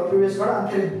जी नै भयो प्रिभियस कर्ड अनि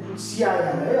फेरि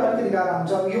सिआइआई है अलिकति गाह्रो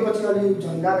हुन्छ। अब यो पछि अलि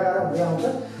झन् गाह्रो हुँदै आउँछ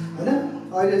हैन।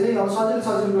 अहिले चाहिँ अब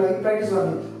सजिलोको लागि प्र्याक्टिस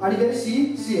गर्ने अनि फेरि सी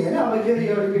सी हैन। अब फेरि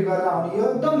यो रिपिट गरेर आउने यो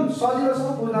एकदम सजिलो छ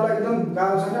बुझ्नलाई एकदम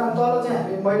गाह्रो छैन। अनि तल चाहिँ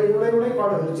हामी मैले एउटै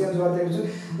कर्डहरू चेन्ज गरिदिएको छु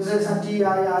जस्तै यसमा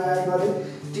टिआइआइआई गरेँ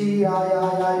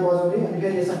टिआइआइआई बजाउने अनि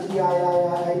फेरि यसमा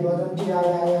टिआइआइआई बजाउने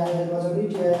टिआइआइआई बजाउने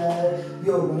टिआइआई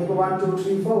यो भनेको 1 2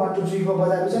 3 4 1 2 3 4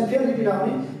 बजाएपछि अनि फेरि रिपिट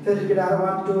आउने फेरि रिपिट आएर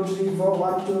 1 2 3 4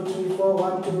 1 2 3 4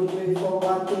 1 2 3 4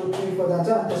 1 2 3 4 जान्छ।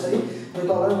 अनि त्यसरी यो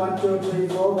तल 1 2 3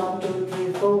 4 1 2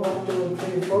 3 4 1 2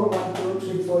 3 4 1 2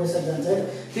 3 4 यसरी जान्छ है।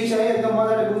 ठिक छ है एकदम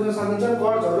मजाले बुझ्न सकिन्छ।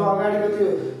 कर्ड्सहरू अगाडिको त्यो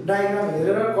डायग्राम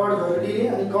हेरेर कर्ड्सहरू लिने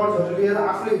अनि कर्ड्सहरू लिएर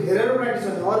आफूले हेरेर प्र्याक्टिस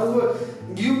गर्ने। अरूको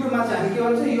युट्युबमा चाहिँ हामी के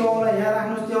भन्छ यो औँला यहाँ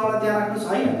राख्नुहोस् त्यो औँला त्यहाँ राख्नुहोस्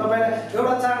होइन। तपाईँलाई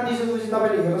एउटा चार्ट दिइसकेपछि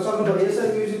तपाईँले हेर्न सक्नुभयो यसरी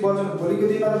म्युजिक बजाउनु भोलिको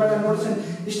दिनमा तपाईँलाई नोटेसन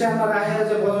स्ट्यान्डमा राखेर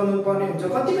चाहिँ बजाउनु पर्ने हुन्छ।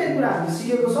 कतिपय कुरा हामी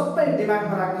सिकेको सबै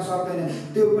दिमागमा राख्न सक्दैन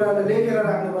त्यो कुरालाई लेखेर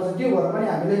राख्नुपर्छ। त्यो भएर पनि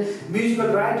हामीले म्युजिकल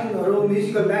राइटिङहरू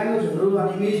म्युजिकल ल्याङ्ग्वेजहरू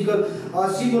अनि म्युजिकल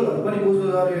सिम्बलहरू पनि बुझ्नु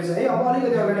जरुरी छ है। अब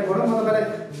अलिकति अगाडि बढौँ। म तपाईँलाई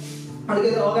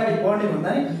अलिकति अगाडि बढ्ने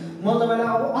भन्दा नि म तपाईँलाई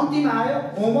अब अन्तिममा आयो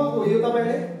होमवर्क हो यो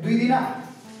तपाईँले 2 दिन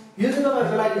यो चाहिँ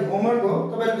तपाईहरुको लागि होमवर्क हो।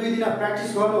 तपाईहरु 2 दिन प्र्याक्टिस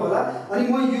गर्नु होला अनि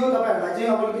म यो तपाईहरुलाई चाहिँ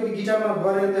अब अलिकति गिटारमा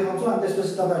गरेर देखाउँछु अनि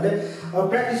त्यसपछि तपाईहरुले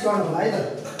प्र्याक्टिस गर्नु होला है त।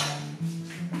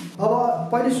 अब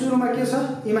पहिले सुरुमा के छ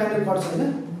ई माइनर कर्ड छ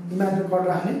हैन ई माइनर कर्ड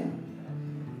राख्ने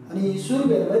अनि सुरु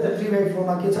हेर्नु है त 3/4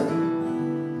 मा के छ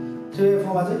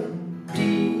 3/4 मा चाहिँ टी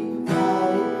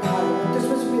आई आई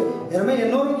त्यसपछि हेर्मै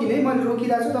नरोकिने मैले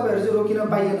रोकिरहेको छु तपाईहरु चाहिँ रोकिन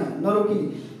पाइएन नरोकिने।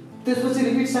 त्यसपछि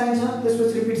रिपिट साइन छ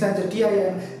त्यसपछि रिपिट साइन छ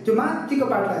टिआइआई त्यो माथिको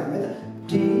पार्टलाई हेर्नु है त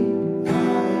टी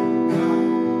आई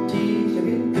टी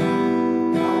रिपिट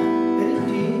फेरि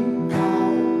टी आई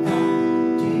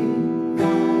टी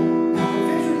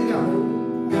फेरि सुरु देखि हाम्रो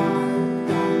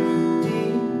टी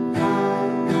आई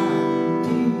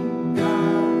टी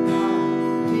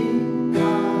टी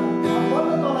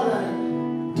बल्ल तल जाने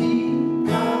टी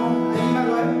आईमा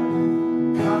गयो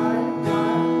आई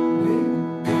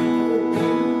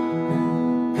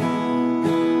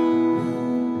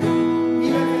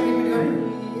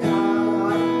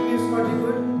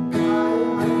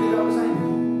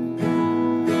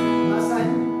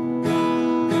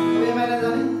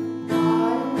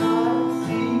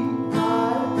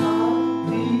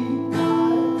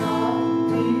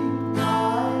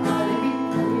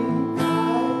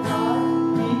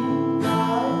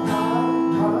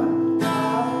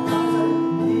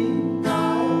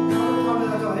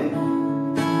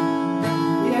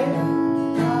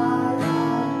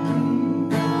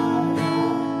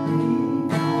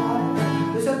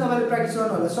प्र्याक्टिस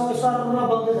गर्नु होला सरसरमा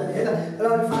बग्दै जाने है त। र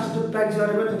अलि फास्ट प्र्याक्टिस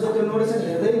गरेर पनि हुन्छ त्यो नोटेसन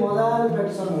हेर्दै मजाले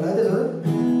प्र्याक्टिस गर्नु होला है त्यसो।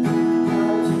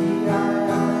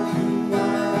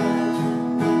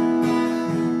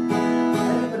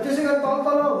 त्यसै गरी तल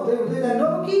तल हुँदै हुँदै जाने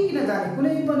नरोकिकन जाने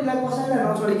कुनै पनिलाई कसैलाई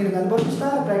नछोडिकन जाने बरु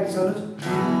बिस्तारै प्र्याक्टिस गर्नुहोस्।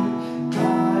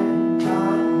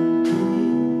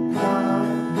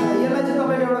 यसलाई चाहिँ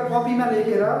तपाईँले एउटा कपीमा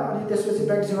लेखेर अनि त्यसपछि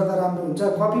प्र्याक्टिस गर्दा राम्रो हुन्छ।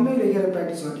 कपीमै लेखेर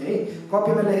प्र्याक्टिस गर्ने है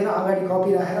कपीमा लेखेर अगाडि कपी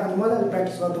राखेर अनि मजाले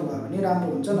प्र्याक्टिस गर्नुभयो भने राम्रो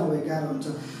हुन्छ नभए गाह्रो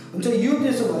हुन्छ यो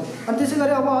त्यसो भयो। अनि त्यसै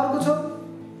गरी अब अर्को छ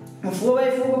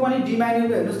 4/4 को पनि डी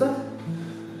माइनरको हेर्नुहोस् त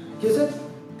के छ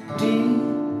T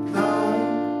I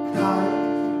I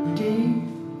T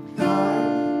I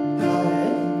I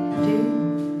T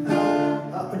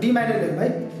D minor हेर्नु है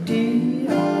T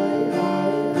I I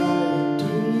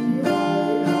T I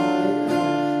I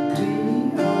T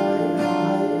I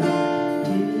I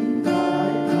T I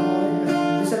I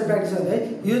यसरी प्र्याक्टिस गर्ने है।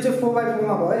 यो चाहिँ 4/4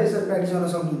 मा भयो यसरी प्र्याक्टिस गर्न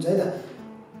सक्नुहुन्छ है त।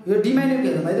 यो डी माइनरको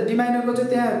हेर्नु है त डी माइनरको चाहिँ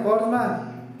त्यहाँ कर्डमा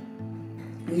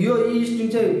यो ई स्ट्रिङ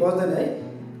चाहिँ बज्दैन है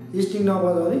ई स्ट्रिङ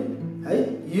नबजाउने है।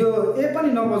 यो ए पनि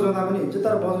नबजाउँदा पनि हुन्छ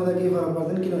तर बजाउँदा केही फरक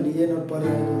पर्दैन किनभने ए नोट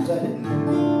परिरहेको हुन्छ हैन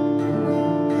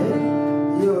है।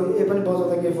 यो ए पनि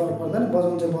बजाउँदा केही फरक पर्दैन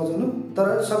बजाउनु चाहिँ बजाउनु तर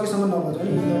सकेसम्म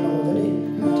नबजाउने नबजाउने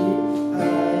T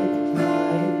I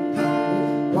I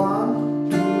 1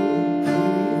 2 3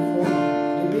 4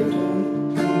 repeat 1 2 3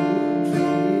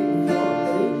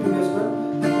 4 previous कर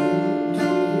 2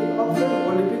 3 अप फेरि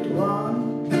होल रिपिट 1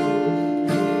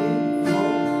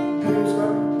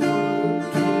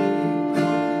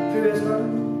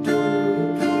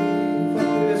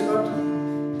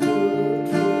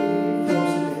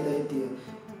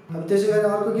 त्यसै गरी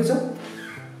अर्को के छ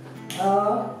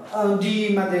डी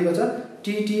मा दिएको छ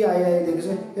टी टी आई आई दिएको छ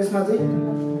यसमा चाहिँ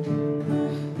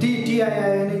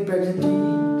TIIN प्र्याक्टिस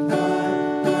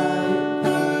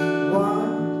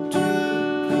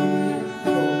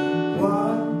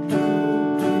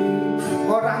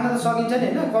सकिन्छ नि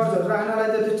हैन कर्डहरु राख्नलाई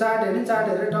त त्यो चार्ट हैन चार्ट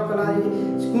हेरेर टक्क लागि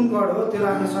कुन कर्ड हो त्यो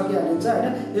राख्न सकिहालिन्छ हैन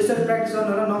यसरी प्र्याक्टिस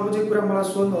गर्नु होला नबुझेको कुरा मलाई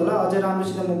सोध्नु होला अझै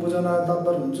राम्रोसित म बुझाउन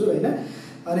तत्पर हुन्छु हैन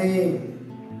अनि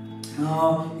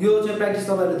यो चाहिँ प्र्याक्टिस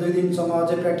तपाईहरुले 2 दिनसम्म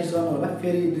अझै प्र्याक्टिस गर्नु होला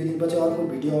फेरि 2 दिनपछि अर्को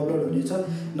भिडियो अपलोड हुनेछ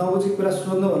नबुझेको कुरा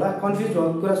सोध्नु होला कन्फ्युज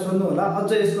भएको कुरा सोध्नु होला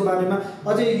अझै यसको बारेमा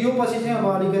अझै यो पछि चाहिँ अब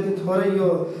अलिकति थोरै यो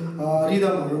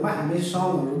रिदमहरुमा हामी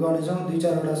सङहरु गर्नेछौं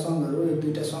 2-4 वटा सङहरु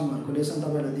 1-2टा सङहरुको लेसन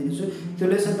तपाईलाई दिनेछु त्यो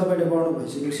लेसन तपाईले गर्नु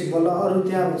भइसकेपछि बल्ल अरु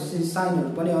त्यहाँ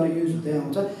साइनहरु पनि अरु युज हुँदै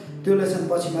आउँछ त्यो लेसन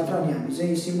पछि मात्र अनि हामी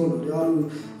चाहिँ सिम्बलहरु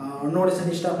अरु नोटेसन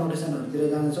स्टाफ नोटेसनहरुतिर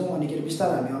जान्छौं अनि के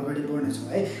बिस्तारै हामी अगाडि बढ्नेछौं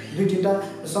है 2-3टा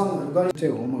सङहरु गरि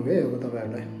चाहिँ होमवर्क है अब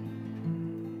तपाईहरुलाई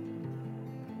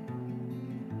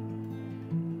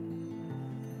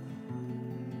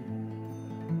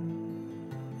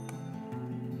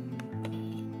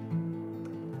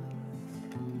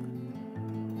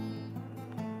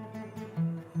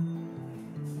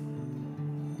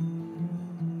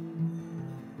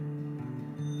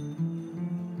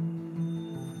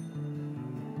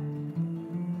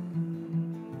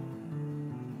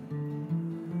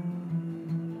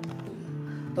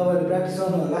तपाईहरु प्र्याक्टिस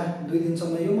गर्नु होला 2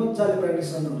 दिनसम्म यो मज्जाले प्र्याक्टिस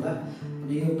गर्नु होला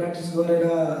अनि यो प्र्याक्टिस गरेर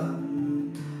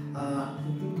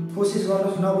कोशिश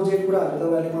गर्नुस् नबुझेको कुराहरु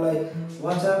तपाईहरुले मलाई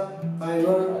WhatsApp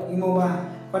फाइबर इमोमा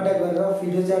कन्ट्याक्ट गरेर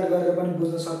भिडियो च्याट गरेर पनि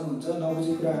बुझ्न सक्नुहुन्छ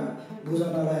नबुझेको कुरा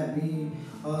बुझाउनलाई हामी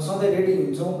सधैँ रेडी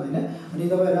हुन्छौं हैन अनि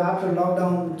तपाईहरु आफ्टर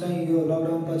लकडाउन चाहिँ यो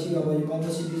लकडाउन पछि अब यो बन्द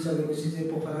सिद्धिसकेपछि चाहिँ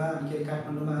पोखरा अनि के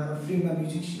काठमाडौँमा आएर फ्रीमा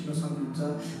म्युजिक सिक्न सक्नुहुन्छ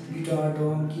गिटार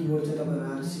ड्रम किबोर्ड चाहिँ तपाईहरु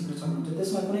आएर सिक्न सक्नुहुन्छ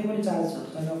त्यसमा कुनै पनि चार्जेसहरु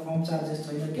छैन फर्म चार्जेस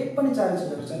छैन केही पनि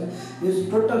चार्जेसहरु छैन यो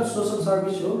टोटल सोशल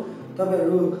सर्भिस हो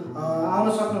तपाईहरु आउन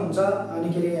सक्नुहुन्छ अनि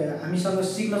के हामीसँग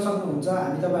सिक्न सक्नुहुन्छ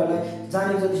हामी तपाईहरुलाई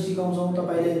जाने जति सिकाउँछौं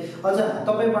तपाईले अझ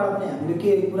तपाईबाट पनि हामीले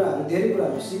के कुराहरु धेरै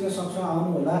कुराहरु सिक्न सक्छौं आउनु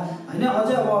होला हैन अझ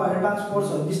अब एडभान्स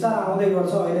कोर्सहरु बिस्तारै आउँदै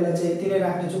गर्छ अहिलेलाई चाहिँ यति नै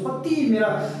राख्ने छु कति मेरा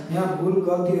यहाँ भुल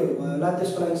गल्तीहरु भयो होला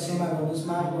त्यसको लागि क्षमा गर्नुस्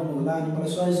माफ गर्नु होला अनि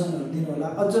मलाई सजेसनहरु दिनु होला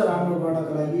अझ राम्रो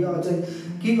गर्नको लागि अझ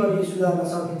के गरी सुधार्न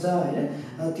सकिन्छ हैन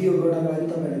त्यो गर्नको लागि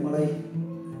तपाईहरुले मलाई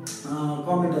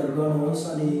कमेन्टहरु गर्नुहोस्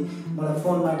अनि मलाई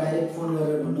फोनमा डाइरेक्ट फोन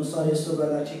गरेर भन्नुहोस् सर यसो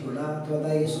गर्दा ठीक होला अथवा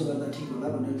दाइ यसो गर्दा ठीक होला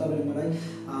भनेर तपाईले मलाई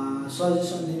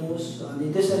सजेसन दिनुहोस् अनि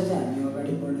त्यसरी चाहिँ हामी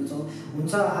अगाडि बढ्नेछौं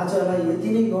हुन्छ आजलाई यति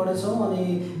नै गर्नेछौं अनि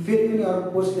फेरि पनि अर्को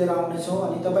कोर्स लिएर आउनेछौं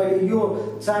अनि तपाईले यो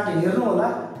चार्ट हेर्नु होला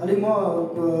अनि म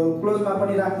क्लोजमा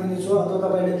पनि राख्दिने छु अथवा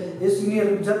तपाईले यस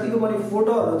यिनीहरु जतिको पनि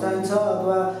फोटोहरु चाहिन्छ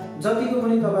अथवा जतिको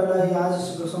पनि तपाईलाई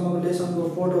आजसम्मको लेसनको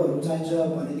फोटोहरु चाहिन्छ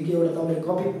भनेदेखि एउटा तपाईले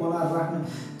कपी बनाएर राख्न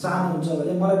चाहनुहुन्छ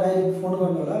भने मलाई डाइरेक्ट फोन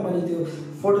गर्नु होला मैले त्यो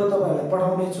फोटो तपाईहरुलाई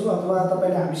पठाउने छु अथवा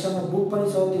तपाईले हामीसँग बुक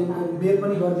पनि छ त्यो मेल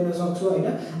पनि गरिदिन सक्छु हैन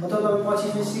अथवा तपाई पछि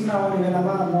चाहिँ सिक्न आउने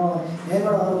बेलामा म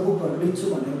यहाँबाट अरु बुकहरु लिन्छु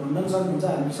भनेर भन्न सक्नुहुन्छ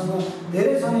हामीसँग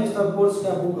धेरै छन् यस्ता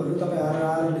कोर्सका बुकहरु तपाईहरु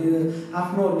आएर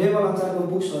आफ्नो लेभल अनुसारको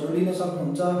बुक्सहरु लिन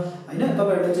सक्नुहुन्छ हैन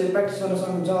तपाईहरुले चाहिँ प्र्याक्टिस गर्न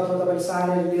सक्नुहुन्छ अथवा तपाईले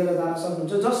सारेर लिएर जान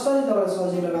सक्नुहुन्छ जसरी तपाईलाई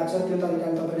सजिलो लाग्छ त्यो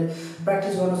तरिकाले तपाईले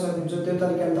प्र्याक्टिस गर्न सक्नुहुन्छ त्यो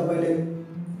तरिकाले तपाईले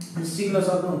सिक्न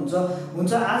सक्नुहुन्छ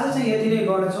हुन्छ आज चाहिँ यति नै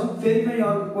गर्नेछौं फेरि पनि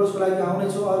अर्को कोर्सको लागि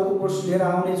आउने छु अर्को कोर्स लिएर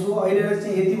आउने छु अहिले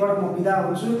चाहिँ यतिबाट म बिदा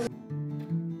हुन्छु